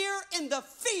here in the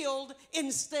field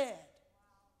instead.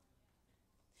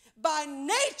 By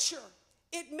nature,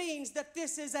 it means that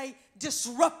this is a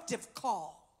disruptive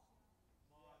call.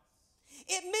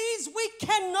 It means we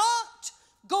cannot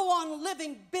go on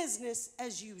living business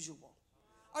as usual.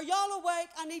 Are y'all awake?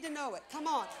 I need to know it. Come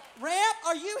on. Ramp,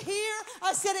 are you here?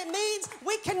 I said it means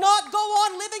we cannot go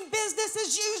on living business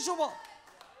as usual.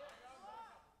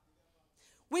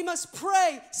 We must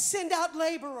pray, send out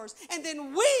laborers, and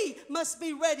then we must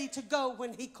be ready to go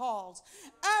when he calls.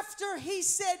 After he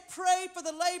said pray for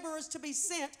the laborers to be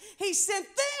sent, he sent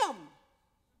them.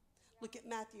 Look at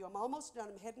Matthew. I'm almost done.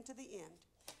 I'm heading to the end.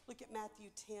 Look at Matthew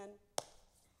 10.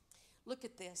 Look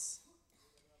at this.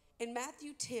 In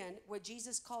Matthew 10, where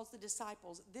Jesus calls the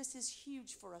disciples, this is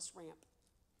huge for us, Ramp.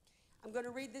 I'm going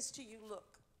to read this to you.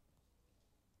 Look.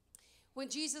 When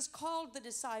Jesus called the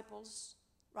disciples,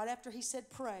 right after he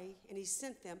said pray, and he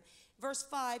sent them, verse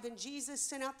 5, and Jesus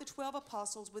sent out the 12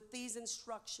 apostles with these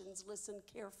instructions. Listen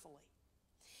carefully.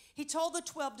 He told the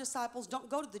 12 disciples, don't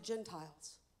go to the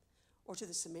Gentiles or to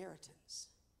the Samaritans,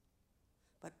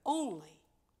 but only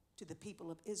to the people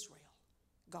of Israel,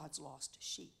 God's lost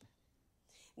sheep.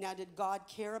 Now, did God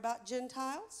care about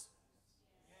Gentiles?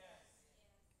 Yes.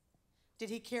 Did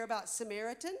he care about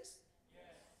Samaritans? Yes.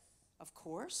 Of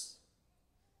course.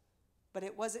 But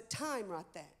it wasn't time right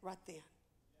then.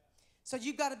 So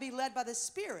you've got to be led by the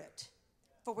Spirit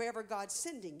for wherever God's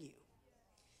sending you.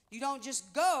 You don't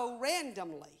just go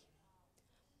randomly.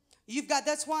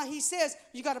 That's why he says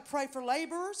you got to pray for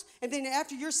laborers, and then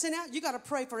after you're sent out, you got to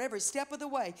pray for every step of the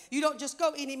way. You don't just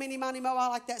go eeny, meeny, miny, moe, I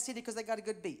like that city because they got a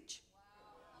good beach.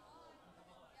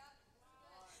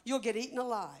 You'll get eaten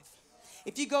alive.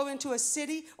 If you go into a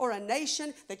city or a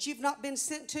nation that you've not been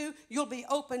sent to, you'll be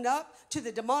opened up to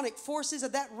the demonic forces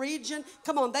of that region.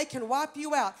 Come on, they can wipe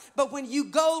you out. But when you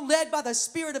go led by the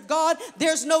Spirit of God,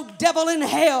 there's no devil in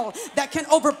hell that can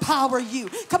overpower you.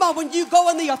 Come on, when you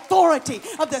go in the authority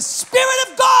of the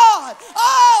Spirit of God,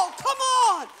 oh, come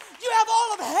on. You have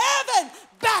all of heaven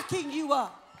backing you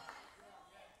up.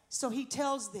 So he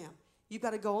tells them, you've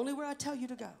got to go only where I tell you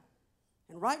to go.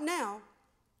 And right now,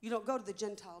 you don't go to the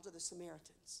Gentiles or the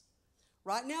Samaritans.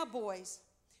 Right now, boys,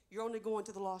 you're only going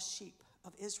to the lost sheep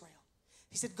of Israel.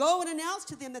 He said, go and announce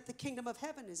to them that the kingdom of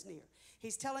heaven is near.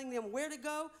 He's telling them where to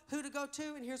go, who to go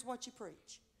to, and here's what you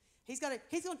preach. He's going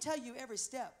to tell you every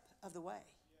step of the way.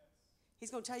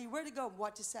 He's going to tell you where to go and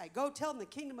what to say. Go tell them the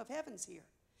kingdom of heaven's here.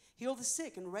 Heal the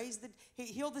sick and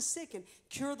heal the sick and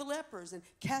cure the lepers and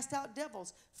cast out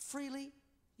devils. Freely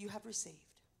you have received.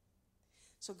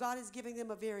 So God is giving them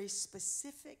a very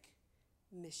specific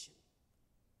mission.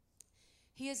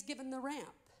 He has given the ramp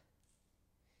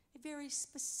a very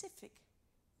specific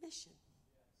mission.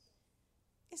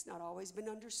 It's not always been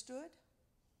understood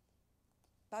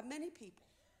by many people,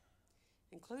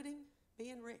 including me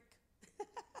and Rick.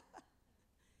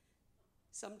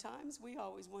 Sometimes we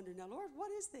always wonder, now, Lord,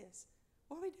 what is this?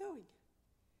 What are we doing?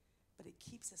 But it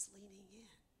keeps us leaning in.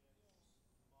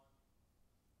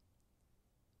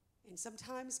 And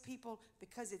sometimes people,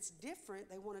 because it's different,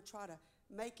 they want to try to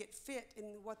make it fit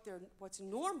in what's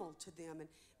normal to them. And,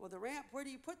 well, the ramp, where do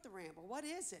you put the ramp? Well, what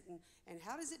is it? And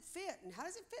how does it fit? And how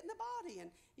does it fit in the body?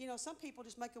 And, some people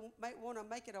just might want to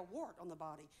make it a wart on the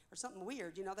body or something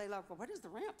weird. They like, well, where does the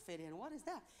ramp fit in? What is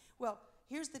that? Well,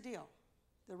 here's the deal.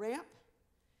 The ramp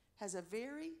has a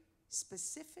very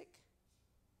specific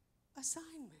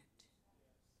assignment.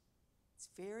 It's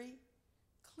very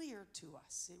clear to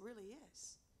us. It really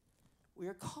is. We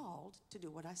are called to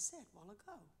do what I said a while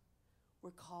ago.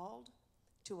 We're called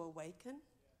to awaken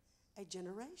a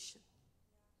generation.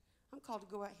 I'm called to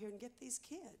go out here and get these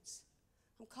kids.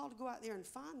 I'm called to go out there and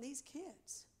find these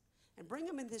kids and bring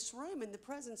them in this room in the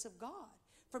presence of God.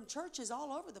 From churches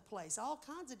all over the place, all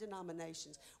kinds of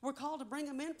denominations. We're called to bring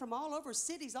them in from all over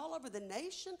cities, all over the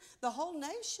nation, the whole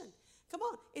nation. Come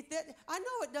on, I know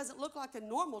it doesn't look like a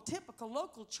normal, typical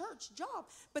local church job,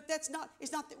 but it's not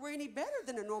that we're any better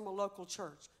than a normal local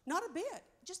church. Not a bit,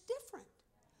 just different.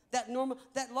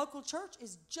 That local church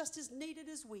is just as needed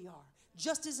as we are,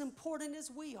 just as important as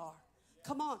we are.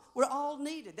 Come on, we're all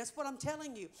needed. That's what I'm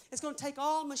telling you. It's going to take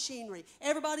all machinery,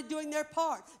 everybody doing their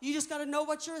part. You just got to know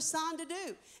what you're assigned to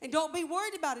do. And don't be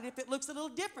worried about it if it looks a little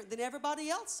different than everybody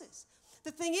else's.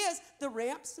 The thing is, the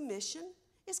ramp's mission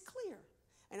is clear.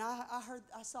 And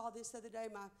I saw this the other day.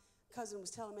 My cousin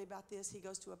was telling me about this. He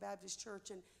goes to a Baptist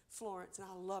church in Florence, and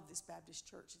I love this Baptist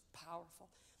church. It's powerful.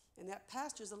 And that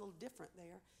pastor's a little different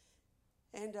there.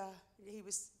 And he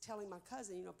was telling my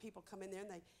cousin, you know, people come in there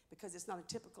and because it's not a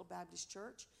typical Baptist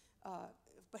church,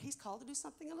 but he's called to do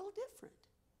something a little different.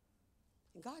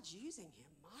 And God's using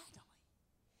him mightily.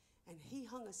 And he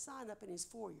hung a sign up in his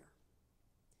foyer.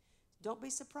 Don't be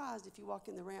surprised if you walk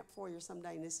in the ramp foyer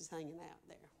someday and this is hanging out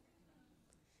there.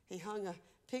 He hung a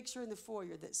picture in the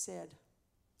foyer that said,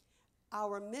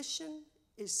 "Our mission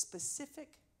is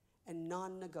specific and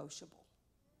non-negotiable."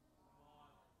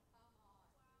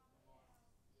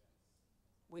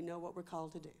 We know what we're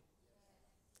called to do.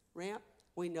 Ramp,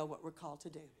 we know what we're called to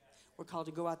do. We're called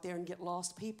to go out there and get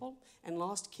lost people and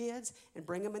lost kids and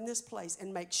bring them in this place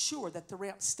and make sure that the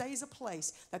ramp stays a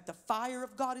place that the fire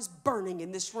of God is burning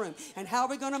in this room. And how are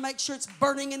we going to make sure it's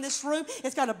burning in this room?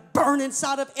 It's got to burn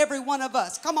inside of every one of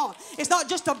us. Come on. It's not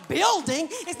just a building.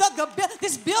 It's not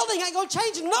this building ain't going to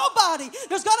change nobody.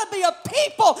 There's got to be a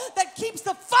people that keeps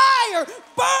the fire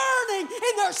burning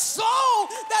in their soul,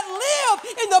 that live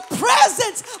in the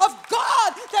presence of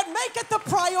God, that make it the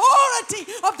priority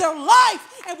of their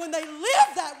life. And when they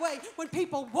live that way, when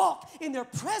people walk in their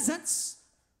presence,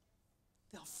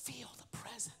 they'll feel the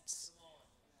presence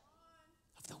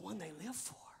of the one they live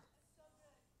for.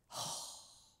 Oh,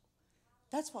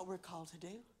 that's what we're called to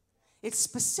do. It's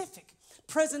specific.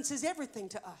 Presence is everything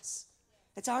to us.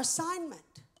 It's our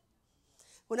assignment.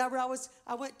 Whenever I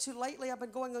went to lately, I've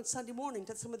been going on Sunday morning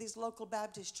to some of these local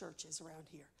Baptist churches around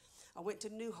here. I went to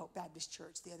New Hope Baptist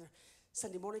Church the other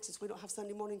Sunday morning. Since we don't have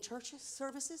Sunday morning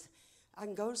services, I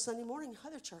can go to Sunday morning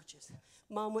other churches.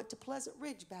 Mom went to Pleasant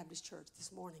Ridge Baptist Church this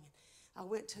morning. I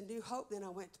went to New Hope, then I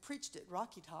went to preached at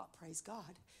Rocky Top, praise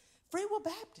God. Free Will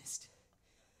Baptist.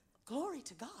 Glory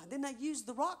to God. Then they used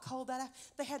the rock hole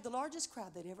they had the largest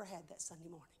crowd they'd ever had that Sunday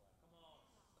morning.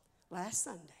 Last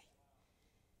Sunday.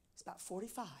 It's about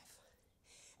 45.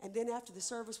 And then after the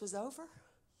service was over,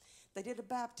 they did a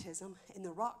baptism in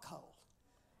the rock hole.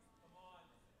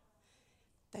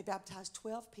 They baptized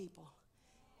 12 people.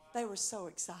 They were so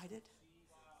excited.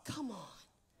 Come on.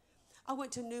 I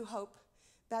went to New Hope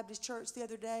Baptist Church the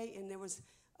other day, and there was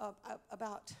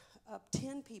about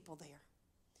 10 people there.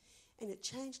 And it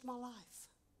changed my life.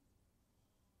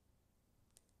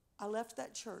 I left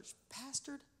that church,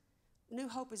 pastored. New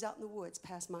Hope is out in the woods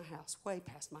past my house, way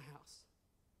past my house.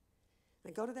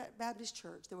 And I go to that Baptist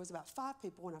church. There was about 5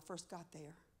 people when I first got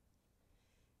there.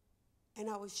 And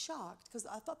I was shocked because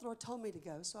I thought the Lord told me to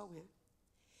go, so I went.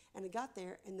 And I got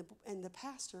there, and the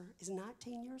pastor is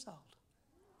 19 years old.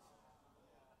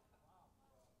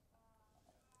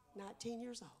 19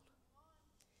 years old.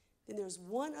 Then there's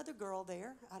one other girl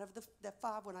there out of the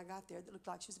 5 when I got there that looked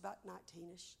like she was about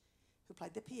 19-ish, who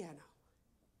played the piano.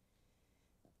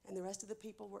 And the rest of the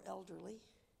people were elderly.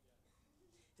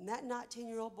 And that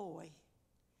 19-year-old boy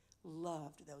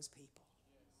loved those people.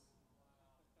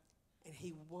 And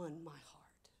he won my heart.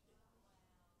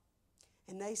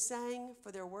 And they sang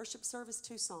for their worship service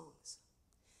 2 songs.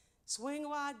 Swing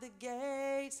wide the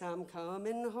gates, I'm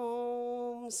coming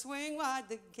home. Swing wide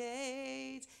the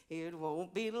gates, it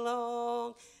won't be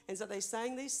long. And so they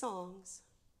sang these songs.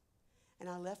 And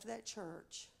I left that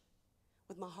church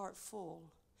with my heart full.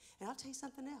 And I'll tell you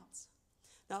something else.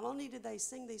 Not only did they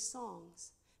sing these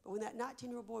songs, but when that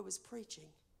 19-year-old boy was preaching,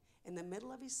 in the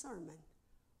middle of his sermon,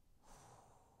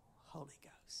 Holy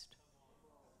Ghost.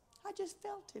 I just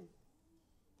felt him.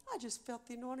 I just felt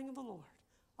the anointing of the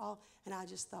Lord. And I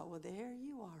just thought, well, there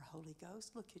you are, Holy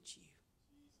Ghost. Look at you.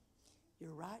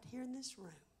 You're right here in this room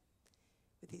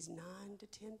with these 9 to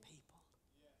 10 people.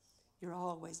 You're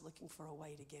always looking for a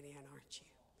way to get in, aren't you?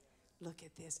 Look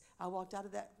at this. I walked out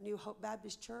of that New Hope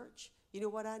Baptist Church. You know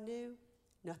what I knew?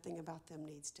 Nothing about them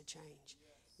needs to change.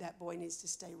 That boy needs to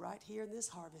stay right here in this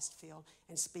harvest field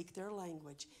and speak their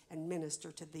language and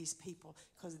minister to these people,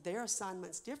 because their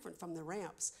assignment's different from the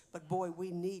ramps. But boy,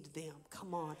 we need them.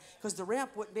 Come on. Because the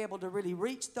ramp wouldn't be able to really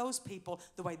reach those people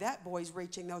the way that boy's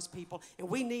reaching those people. And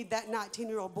we need that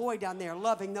 19-year-old boy down there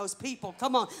loving those people.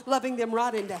 Come on, loving them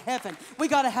right into heaven. We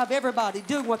got to have everybody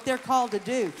doing what they're called to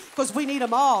do, because we need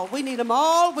them all. We need them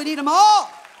all. We need them all.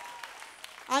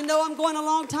 I know I'm going a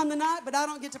long time tonight, but I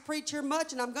don't get to preach here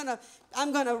much, and I'm gonna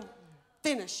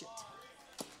finish it.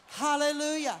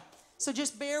 Hallelujah. So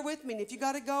just bear with me. And if you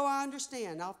got to go, I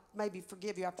understand. I'll maybe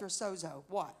forgive you after a sozo.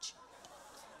 Watch.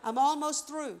 I'm almost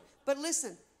through. But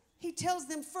listen, he tells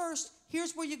them first,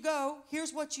 here's where you go.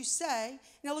 Here's what you say.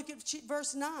 Now look at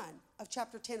verse 9 of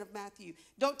chapter 10 of Matthew.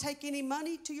 Don't take any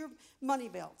money to your money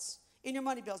belts. In your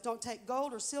money belts, don't take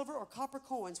gold or silver or copper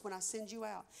coins when I send you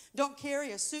out. Don't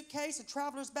carry a suitcase, a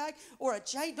traveler's bag, or a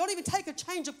chain. Don't even take a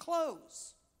change of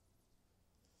clothes.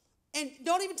 And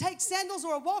don't even take sandals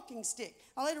or a walking stick.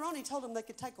 Now, later on, he told them they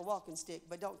could take a walking stick,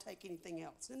 but don't take anything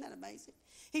else. Isn't that amazing?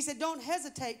 He said, don't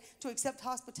hesitate to accept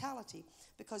hospitality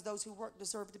because those who work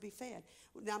deserve to be fed.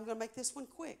 Now, I'm going to make this one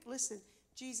quick. Listen,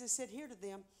 Jesus said here to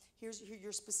them,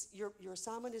 your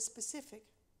assignment is specific.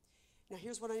 Now,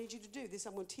 here's what I need you to do.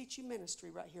 I'm going to teach you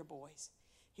ministry right here, boys.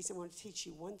 He said, I'm going to teach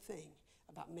you one thing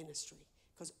about ministry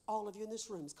because all of you in this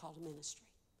room is called a ministry,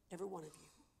 every one of you.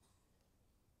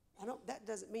 That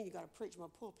doesn't mean you got to preach from a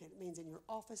pulpit. It means in your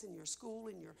office, in your school,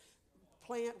 in your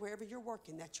plant, wherever you're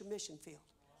working, that's your mission field.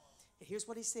 And here's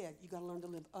what he said. You got to learn to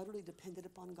live utterly dependent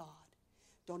upon God.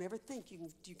 Don't ever think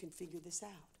you can figure this out.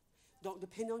 Don't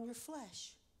depend on your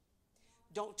flesh.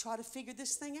 Don't try to figure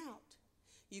this thing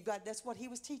out. That's what he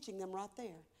was teaching them right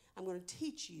there. I'm going to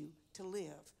teach you to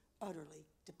live utterly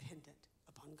dependent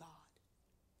upon God.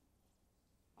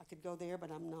 I could go there, but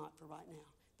I'm not for right now.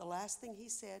 The last thing he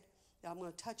said that I'm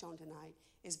going to touch on tonight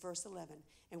is verse 11.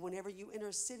 And whenever you enter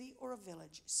a city or a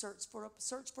village, search for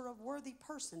a worthy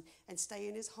person and stay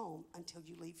in his home until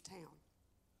you leave town.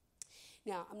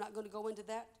 Now, I'm not going to go into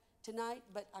that tonight,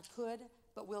 but I could,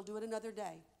 but we'll do it another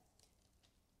day.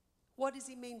 What does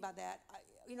he mean by that?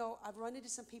 I've run into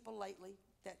some people lately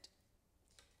that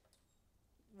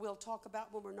we'll talk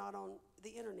about when we're not on the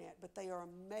internet, but they are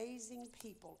amazing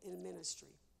people in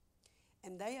ministry.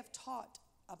 And they have taught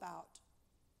about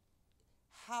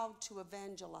how to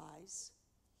evangelize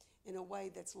in a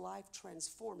way that's life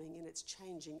transforming, and it's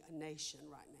changing a nation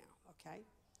right now, okay?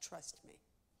 Trust me.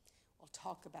 We'll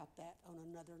talk about that on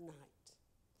another night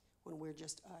when we're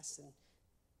just us and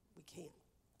we can.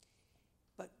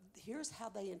 But here's how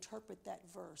they interpret that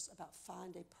verse about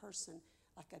find a person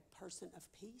like a person of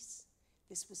peace.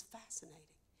 This was fascinating.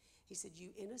 He said, you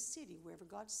in a city, wherever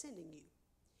God's sending you,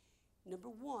 number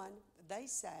one, they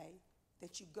say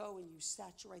that you go and you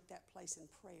saturate that place in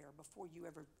prayer before you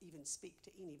ever even speak to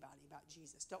anybody about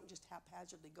Jesus. Don't just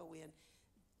haphazardly go in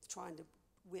trying to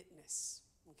witness,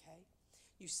 okay?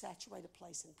 You saturate a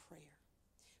place in prayer.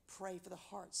 Pray for the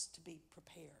hearts to be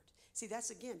prepared. See,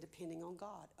 that's, again, depending on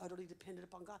God, utterly dependent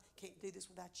upon God. Can't do this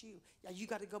without you. You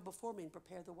got to go before me and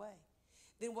prepare the way.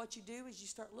 Then what you do is you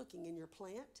start looking in your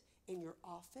plant, in your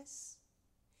office,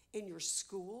 in your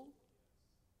school.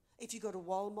 If you go to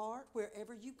Walmart,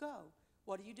 wherever you go,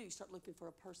 what do? You start looking for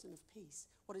a person of peace.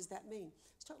 What does that mean?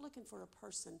 Start looking for a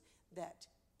person that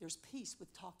there's peace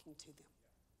with talking to them.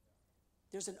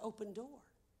 There's an open door.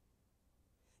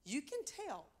 You can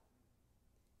tell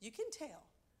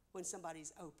when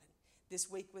somebody's open. This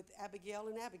week with Abigail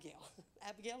and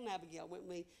Abigail went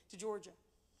with me to Georgia.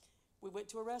 We went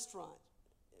to a restaurant,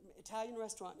 Italian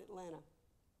restaurant in Atlanta.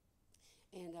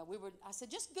 And I said,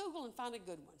 just Google and find a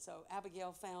good one. So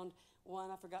Abigail found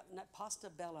one, I forgot, Pasta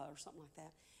Bella or something like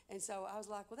that. And so I was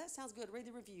like, well, that sounds good. Read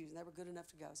the reviews. And they were good enough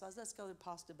to go. So I was, let's go to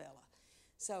Pasta Bella.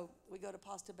 So we go to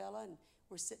Pasta Bella, and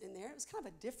we're sitting in there. It was kind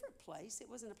of a different place. It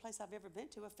wasn't a place I've ever been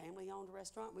to, a family-owned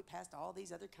restaurant. We passed all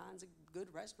these other kinds of good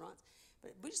restaurants.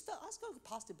 But we just thought, let's go to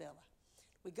Pasta Bella.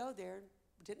 We go there.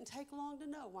 It didn't take long to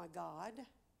know why God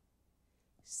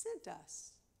sent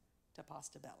us to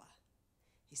Pasta Bella.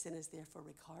 He sent us there for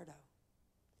Ricardo.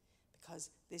 Because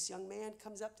this young man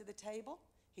comes up to the table.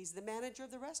 He's the manager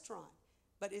of the restaurant.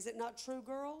 But is it not true,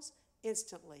 girls?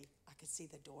 Instantly, I could see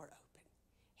the door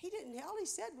open. All he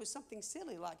said was something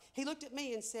silly like, he looked at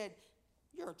me and said,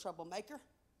 you're a troublemaker.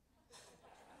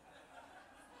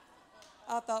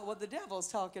 I thought, well, the devil's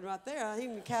talking right there. I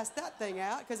can cast that thing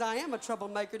out because I am a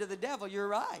troublemaker to the devil. You're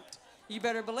right. You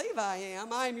better believe I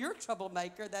am. I am your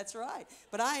troublemaker. That's right.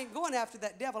 But I ain't going after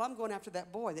that devil. I'm going after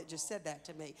that boy that just said that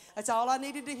to me. That's all I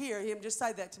needed to hear, him just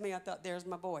say that to me. I thought, there's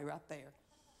my boy right there.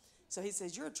 So he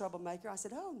says, you're a troublemaker. I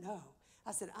said, oh, no.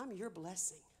 I said, I'm your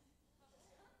blessing.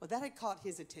 Well, that had caught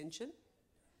his attention.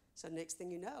 So next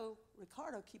thing you know,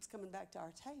 Ricardo keeps coming back to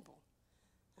our table.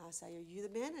 I say, are you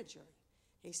the manager?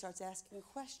 And he starts asking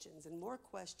questions and more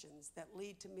questions that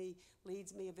leads me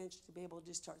eventually to be able to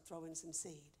just start throwing some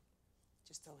seed.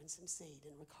 Just throwing some seed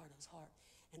in Ricardo's heart.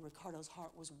 And Ricardo's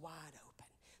heart was wide open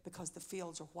because the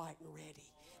fields are white and ready.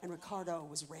 And Ricardo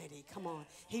was ready. Come on.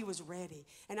 He was ready.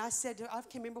 And I said to him, I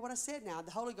can't remember what I said now.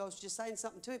 The Holy Ghost was just saying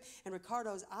something to him. And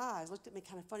Ricardo's eyes looked at me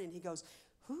kind of funny. And he goes,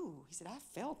 whoo. He said, I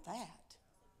felt that.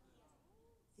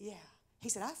 Yeah. He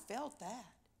said, I felt that.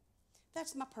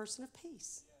 That's my person of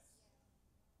peace.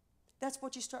 That's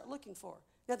what you start looking for.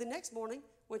 Now, the next morning,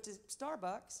 went to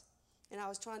Starbucks. And I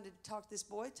was trying to talk to this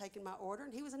boy, taking my order,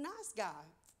 and he was a nice guy.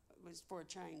 It was for a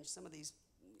change. Some of these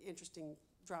interesting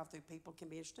drive-through people can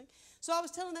be interesting. So I was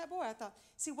telling that boy, I thought,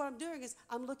 see, what I'm doing is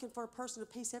I'm looking for a person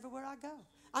of peace everywhere I go.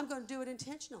 I'm going to do it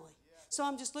intentionally. So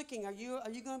I'm just looking, are you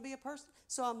going to be a person?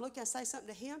 So I'm looking, I say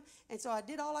something to him, and so I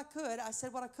did all I could. I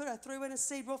said what I could. I threw in a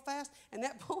seed real fast, and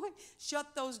that boy shut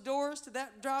those doors to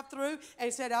that drive-through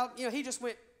and said, he just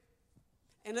went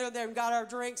and lived there and got our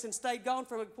drinks and stayed gone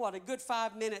for, a good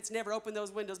 5 minutes, never opened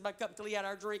those windows back up until he had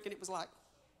our drink, and it was like,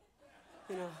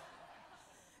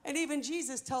 And even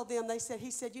Jesus told them, he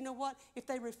said, you know what? If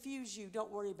they refuse you, don't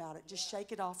worry about it. Just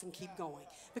shake it off and keep going.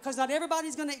 Because not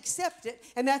everybody's going to accept it,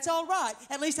 and that's all right.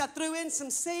 At least I threw in some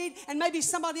seed, and maybe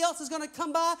somebody else is going to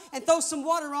come by and throw some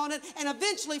water on it, and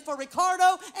eventually for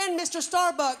Ricardo and Mr.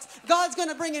 Starbucks, God's going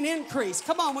to bring an increase.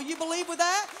 Come on, will you believe with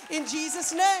that? In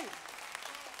Jesus' name.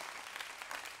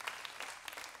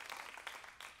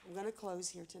 I'm going to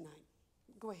close here tonight.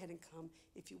 Go ahead and come,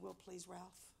 if you will, please,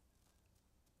 Ralph.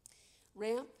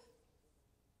 Ramp,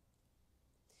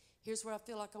 here's where I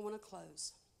feel like I want to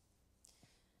close.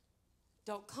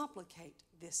 Don't complicate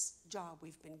this job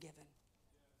we've been given.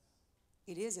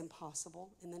 It is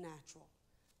impossible in the natural,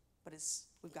 but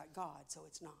we've got God, so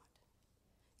it's not.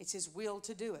 It's His will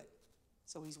to do it,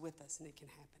 so He's with us and it can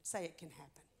happen. Say it can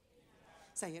happen.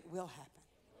 Say it will happen.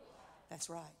 That's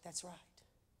right, that's right.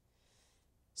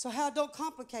 So don't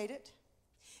complicate it.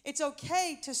 It's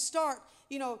okay to start,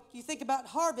 you think about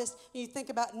harvest, and you think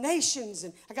about nations,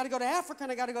 and I got to go to Africa,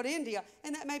 and I got to go to India,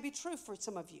 and that may be true for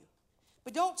some of you.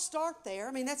 But don't start there.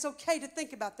 I mean, that's okay to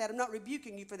think about that. I'm not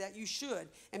rebuking you for that. You should,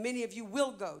 and many of you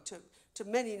will go to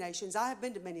many nations. I have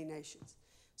been to many nations,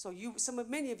 so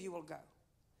many of you will go.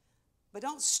 But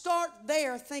don't start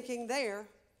there thinking there.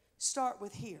 Start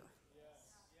with here.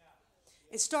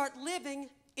 And start living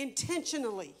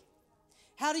intentionally.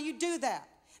 How do you do that?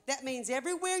 That means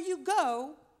everywhere you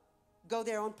go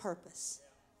there on purpose.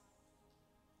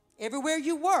 Everywhere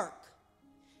you work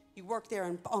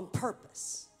there on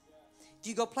purpose. Do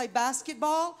you go play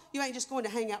basketball? You ain't just going to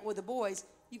hang out with the boys.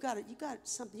 You got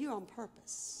something. You're on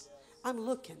purpose. I'm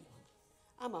looking.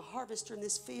 I'm a harvester in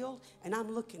this field, and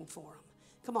I'm looking for them.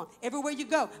 Come on. Everywhere you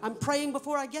go, I'm praying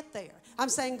before I get there. I'm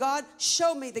saying, God,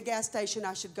 show me the gas station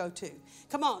I should go to.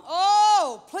 Come on.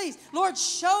 Oh, please. Lord,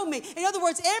 show me. In other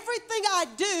words, everything I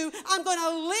do, I'm going to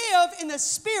live in the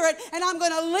Spirit, and I'm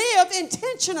going to live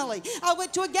intentionally. I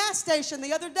went to a gas station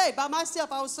the other day by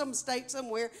myself. I was some state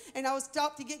somewhere, and I was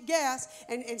stopped to get gas,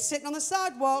 and sitting on the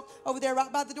sidewalk over there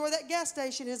right by the door of that gas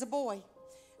station is a boy.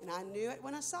 And I knew it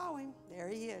when I saw him. There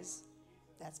he is.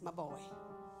 That's my boy.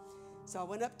 So I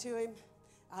went up to him.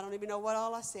 I don't even know what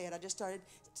all I said. I just started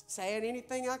saying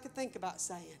anything I could think about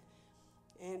saying.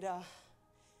 And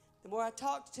the more I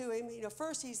talked to him,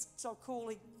 first he's so cool,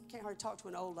 he can't hardly talk to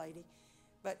an old lady.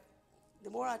 But the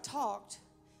more I talked,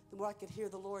 the more I could hear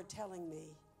the Lord telling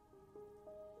me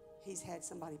he's had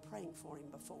somebody praying for him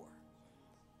before.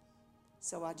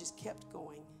 So I just kept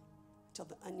going until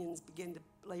the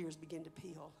layers began to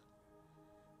peel.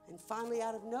 And finally,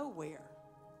 out of nowhere,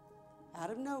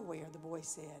 the boy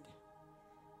said,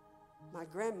 my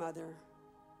grandmother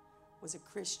was a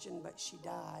Christian, but she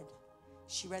died.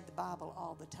 She read the Bible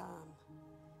all the time.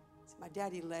 So my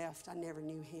daddy left. I never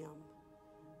knew him.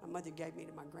 My mother gave me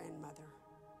to my grandmother.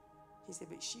 He said,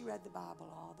 but she read the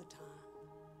Bible all the time.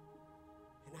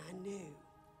 And I knew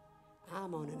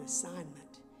I'm on an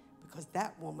assignment because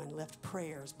that woman left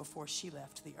prayers before she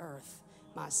left the earth.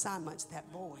 My assignment's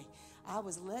that boy. I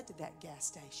was led to that gas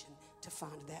station to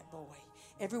find that boy.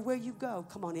 Everywhere you go,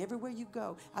 come on, everywhere you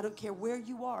go, I don't care where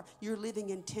you are, you're living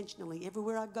intentionally.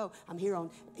 Everywhere I go, I'm here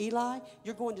on Eli,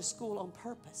 you're going to school on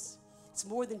purpose. It's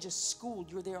more than just school,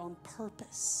 you're there on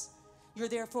purpose. You're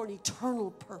there for an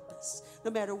eternal purpose.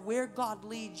 No matter where God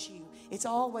leads you, it's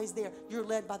always there. You're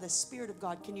led by the Spirit of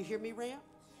God. Can you hear me, Ramp?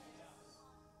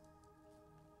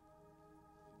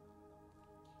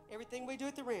 Everything we do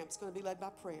at the Ramp is going to be led by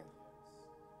prayer.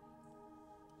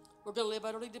 We're going to live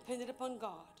utterly dependent upon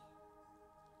God.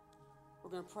 We're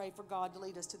going to pray for God to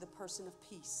lead us to the person of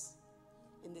peace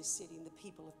in this city and the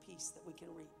people of peace that we can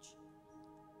reach.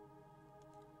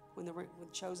 When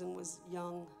Chosen was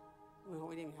young, well,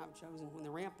 we didn't have Chosen. When the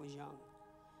Ramp was young,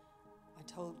 I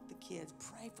told the kids,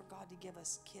 pray for God to give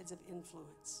us kids of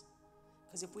influence.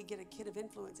 Because if we get a kid of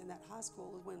influence in that high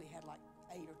school, we only had like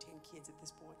 8 or 10 kids at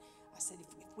this point. I said,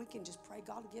 if we can just pray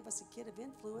God to give us a kid of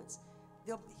influence,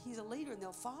 he's a leader and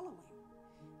they'll follow him.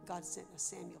 God sent us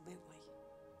Samuel Bentley.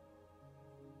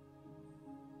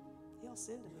 He'll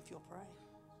send him if you'll pray.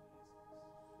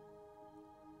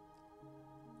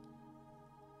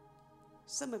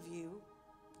 Some of you,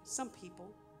 some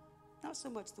people, not so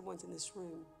much the ones in this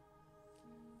room,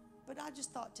 but I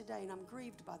just thought today, and I'm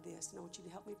grieved by this, and I want you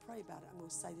to help me pray about it. I'm going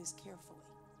to say this carefully.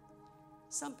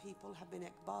 Some people have been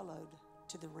ekbaloed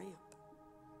to the Ramp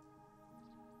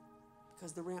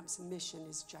because the ramp's mission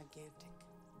is gigantic.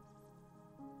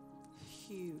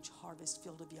 Huge harvest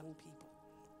field of young people.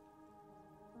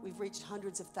 We've reached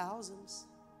hundreds of thousands.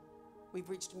 We've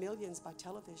reached millions by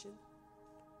television,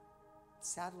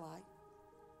 satellite.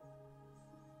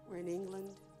 We're in England.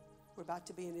 We're about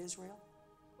to be in Israel.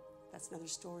 That's another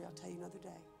story I'll tell you another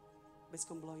day. But it's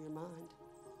going to blow your mind.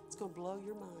 It's going to blow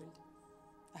your mind.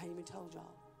 I haven't even told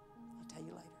y'all. I'll tell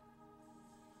you later.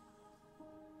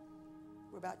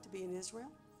 We're about to be in Israel.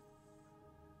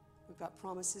 We've got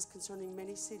promises concerning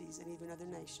many cities and even other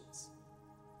nations.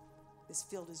 This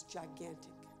field is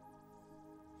gigantic.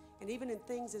 And even in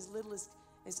things as little as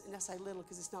and I say little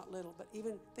because it's not little, but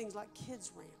even things like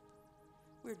kids ramp,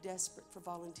 we're desperate for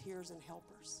volunteers and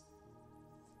helpers.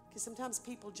 Because sometimes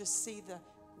people just see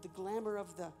the glamour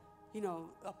of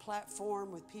a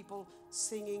platform with people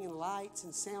singing and lights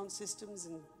and sound systems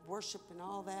and worship and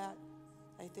all that.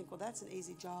 They think, well, that's an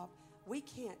easy job. We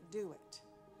can't do it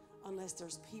unless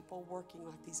there's people working,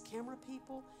 like these camera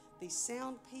people, these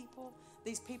sound people,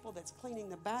 these people that's cleaning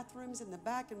the bathrooms in the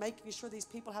back and making sure these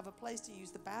people have a place to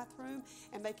use the bathroom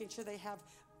and making sure they have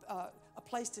a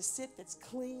place to sit that's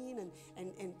clean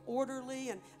and orderly.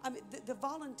 And I mean, the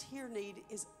volunteer need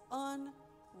is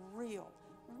unreal.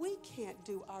 We can't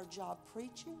do our job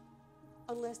preaching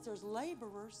unless there's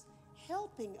laborers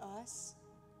helping us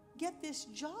get this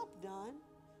job done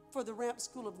for the Ramp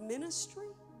School of Ministry,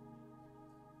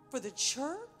 for the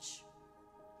church,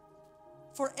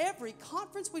 for every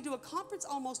conference. We do a conference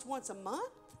almost once a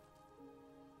month.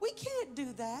 We can't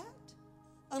do that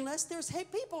unless there's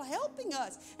people helping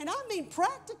us. And I mean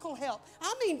practical help.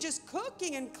 I mean just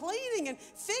cooking and cleaning and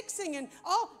fixing and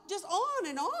just on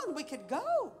and on we could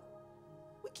go.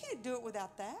 We can't do it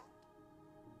without that.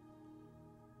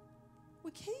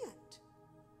 We can't.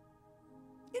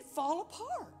 It'd fall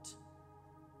apart.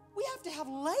 We have to have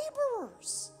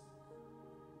laborers.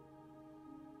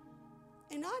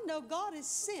 And I know God has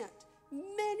sent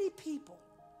many people,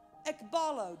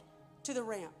 ekbalod, to the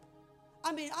ramp.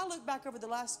 I mean, I look back over the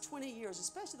last 20 years,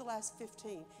 especially the last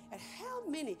 15, at how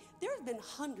many, there have been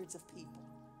hundreds of people,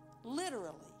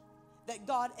 literally, that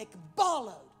God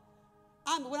ekbalod.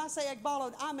 When I say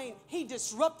ekbalod, I mean he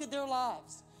disrupted their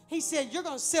lives. He said, you're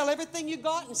going to sell everything you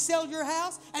got and sell your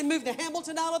house and move to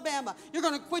Hamilton, Alabama. You're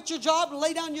going to quit your job and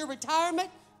lay down your retirement.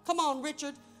 Come on,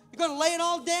 Richard. You're going to lay it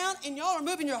all down, and y'all are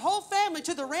moving your whole family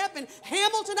to the ramp in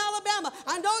Hamilton, Alabama.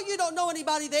 I know you don't know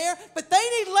anybody there, but they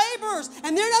need laborers,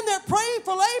 and they're down there praying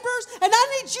for laborers, and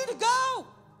I need you to go.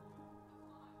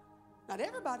 Not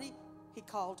everybody he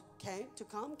called came,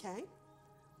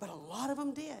 but a lot of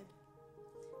them did.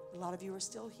 A lot of you are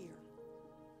still here.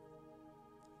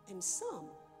 And some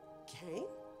came,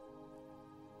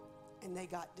 and they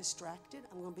got distracted.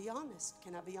 I'm going to be honest.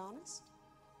 Can I be honest?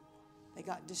 They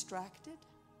got distracted.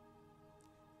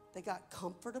 They got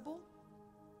comfortable.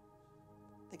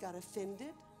 They got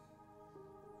offended.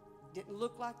 Didn't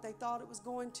look like they thought it was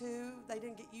going to. They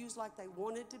didn't get used like they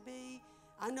wanted to be.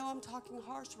 I know I'm talking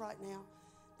harsh right now,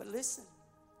 but listen.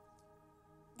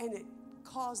 And it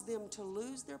caused them to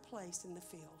lose their place in the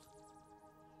field.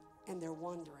 And they're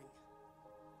wondering.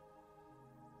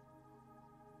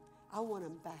 I want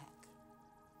them back.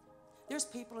 There's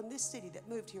people in this city that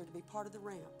moved here to be part of the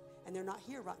ramp. And they're not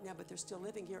here right now, but they're still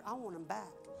living here. I want them back.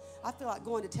 I feel like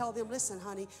going to tell them, listen,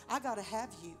 honey, I got to have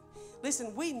you.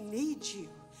 Listen, we need you.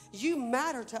 You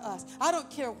matter to us. I don't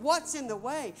care what's in the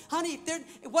way. Honey, if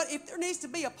there needs to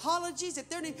be apologies,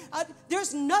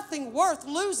 there's nothing worth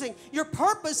losing your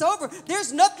purpose over.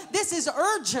 This is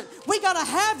urgent. We got to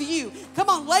have you. Come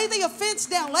on, lay the offense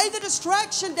down. Lay the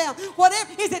distraction down.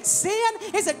 Whatever. Is it sin?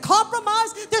 Is it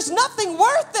compromise? There's nothing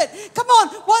worth it. Come on.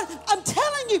 What I'm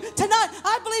telling you tonight,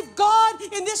 I believe God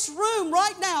in this room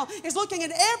right now is looking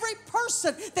at every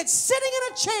person that's sitting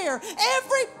in a chair,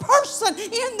 every person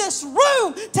in this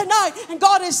room tonight, and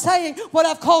God is saying, what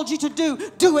I've called you to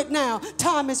do it now.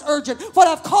 Time is urgent. What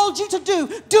I've called you to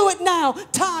do it now.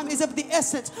 Time is of the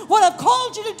essence. What I've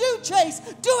called you to do, Chase,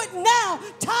 do it now.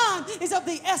 Time is of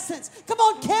the essence. Come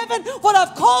on, Kevin. What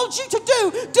I've called you to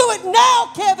do it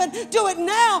now, Kevin. Do it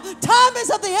now. Time is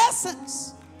of the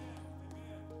essence.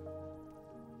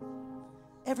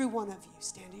 Every one of you,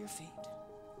 stand to your feet.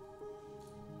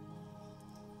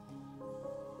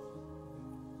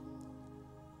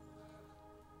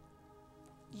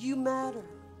 You matter.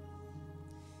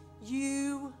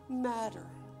 You matter.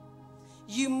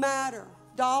 You matter.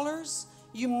 Dollars,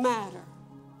 you matter.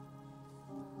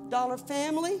 Dollar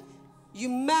family, you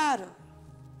matter.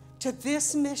 To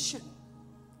this mission,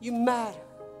 you matter.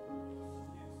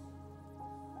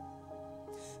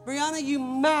 Brianna, you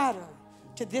matter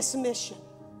to this mission.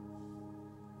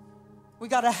 We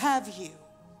got to have you.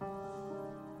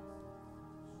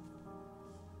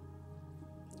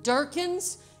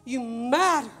 Durkins, you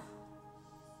matter.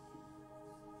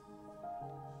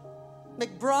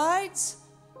 McBrides,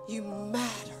 you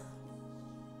matter.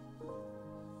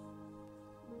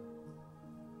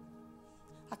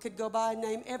 I could go by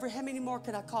name how many more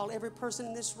could I call every person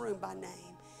in this room by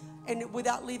name and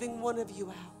without leaving one of you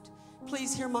out?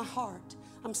 Please hear my heart.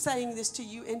 I'm saying this to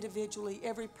you individually,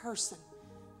 every person.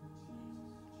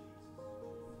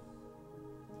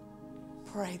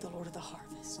 Pray the Lord of the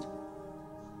harvest.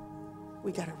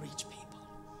 We got to reach people.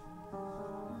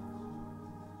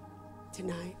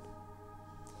 Tonight,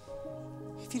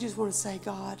 if you just want to say,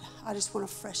 God, I just want a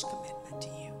fresh commitment to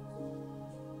you.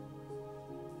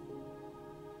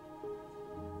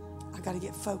 I got to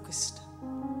get focused.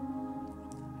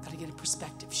 I got to get a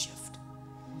perspective shift.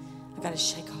 I got to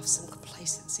shake off some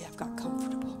complacency. I've got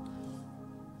comfortable.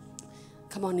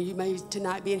 Come on, you may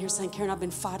tonight be in here saying, Karen, I've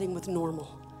been fighting with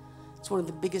normal. It's one of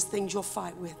the biggest things you'll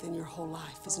fight with in your whole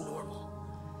life is normal.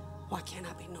 Why can't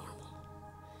I be normal?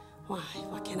 Why?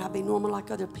 Why can't I be normal like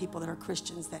other people that are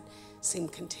Christians that seem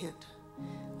content?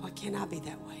 Why can't I be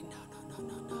that way? No.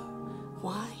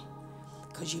 Why?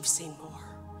 Because you've seen more.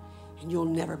 And you'll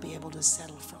never be able to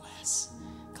settle for less.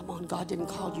 Come on, God didn't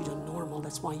call you to normal.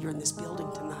 That's why you're in this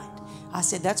building tonight. I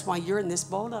said, that's why you're in this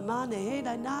bowl.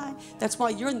 That's why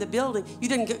you're in the building. You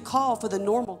didn't get called for the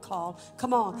normal call.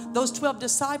 Come on. Those 12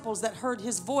 disciples that heard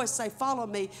his voice say, follow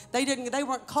me, they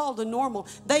weren't called to normal.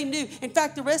 They knew. In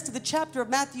fact, the rest of the chapter of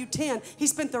Matthew 10, he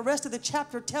spent the rest of the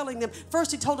chapter telling them.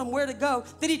 First, he told them where to go.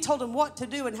 Then he told them what to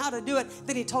do and how to do it.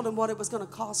 Then he told them what it was going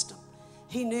to cost them.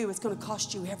 He knew it's going to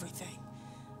cost you everything.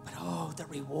 But oh, the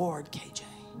reward, KJ.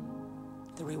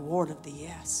 The reward of the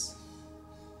yes.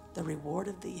 The reward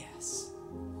of the yes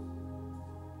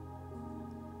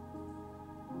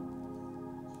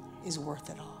is worth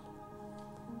it all.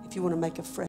 If you want to make a fresh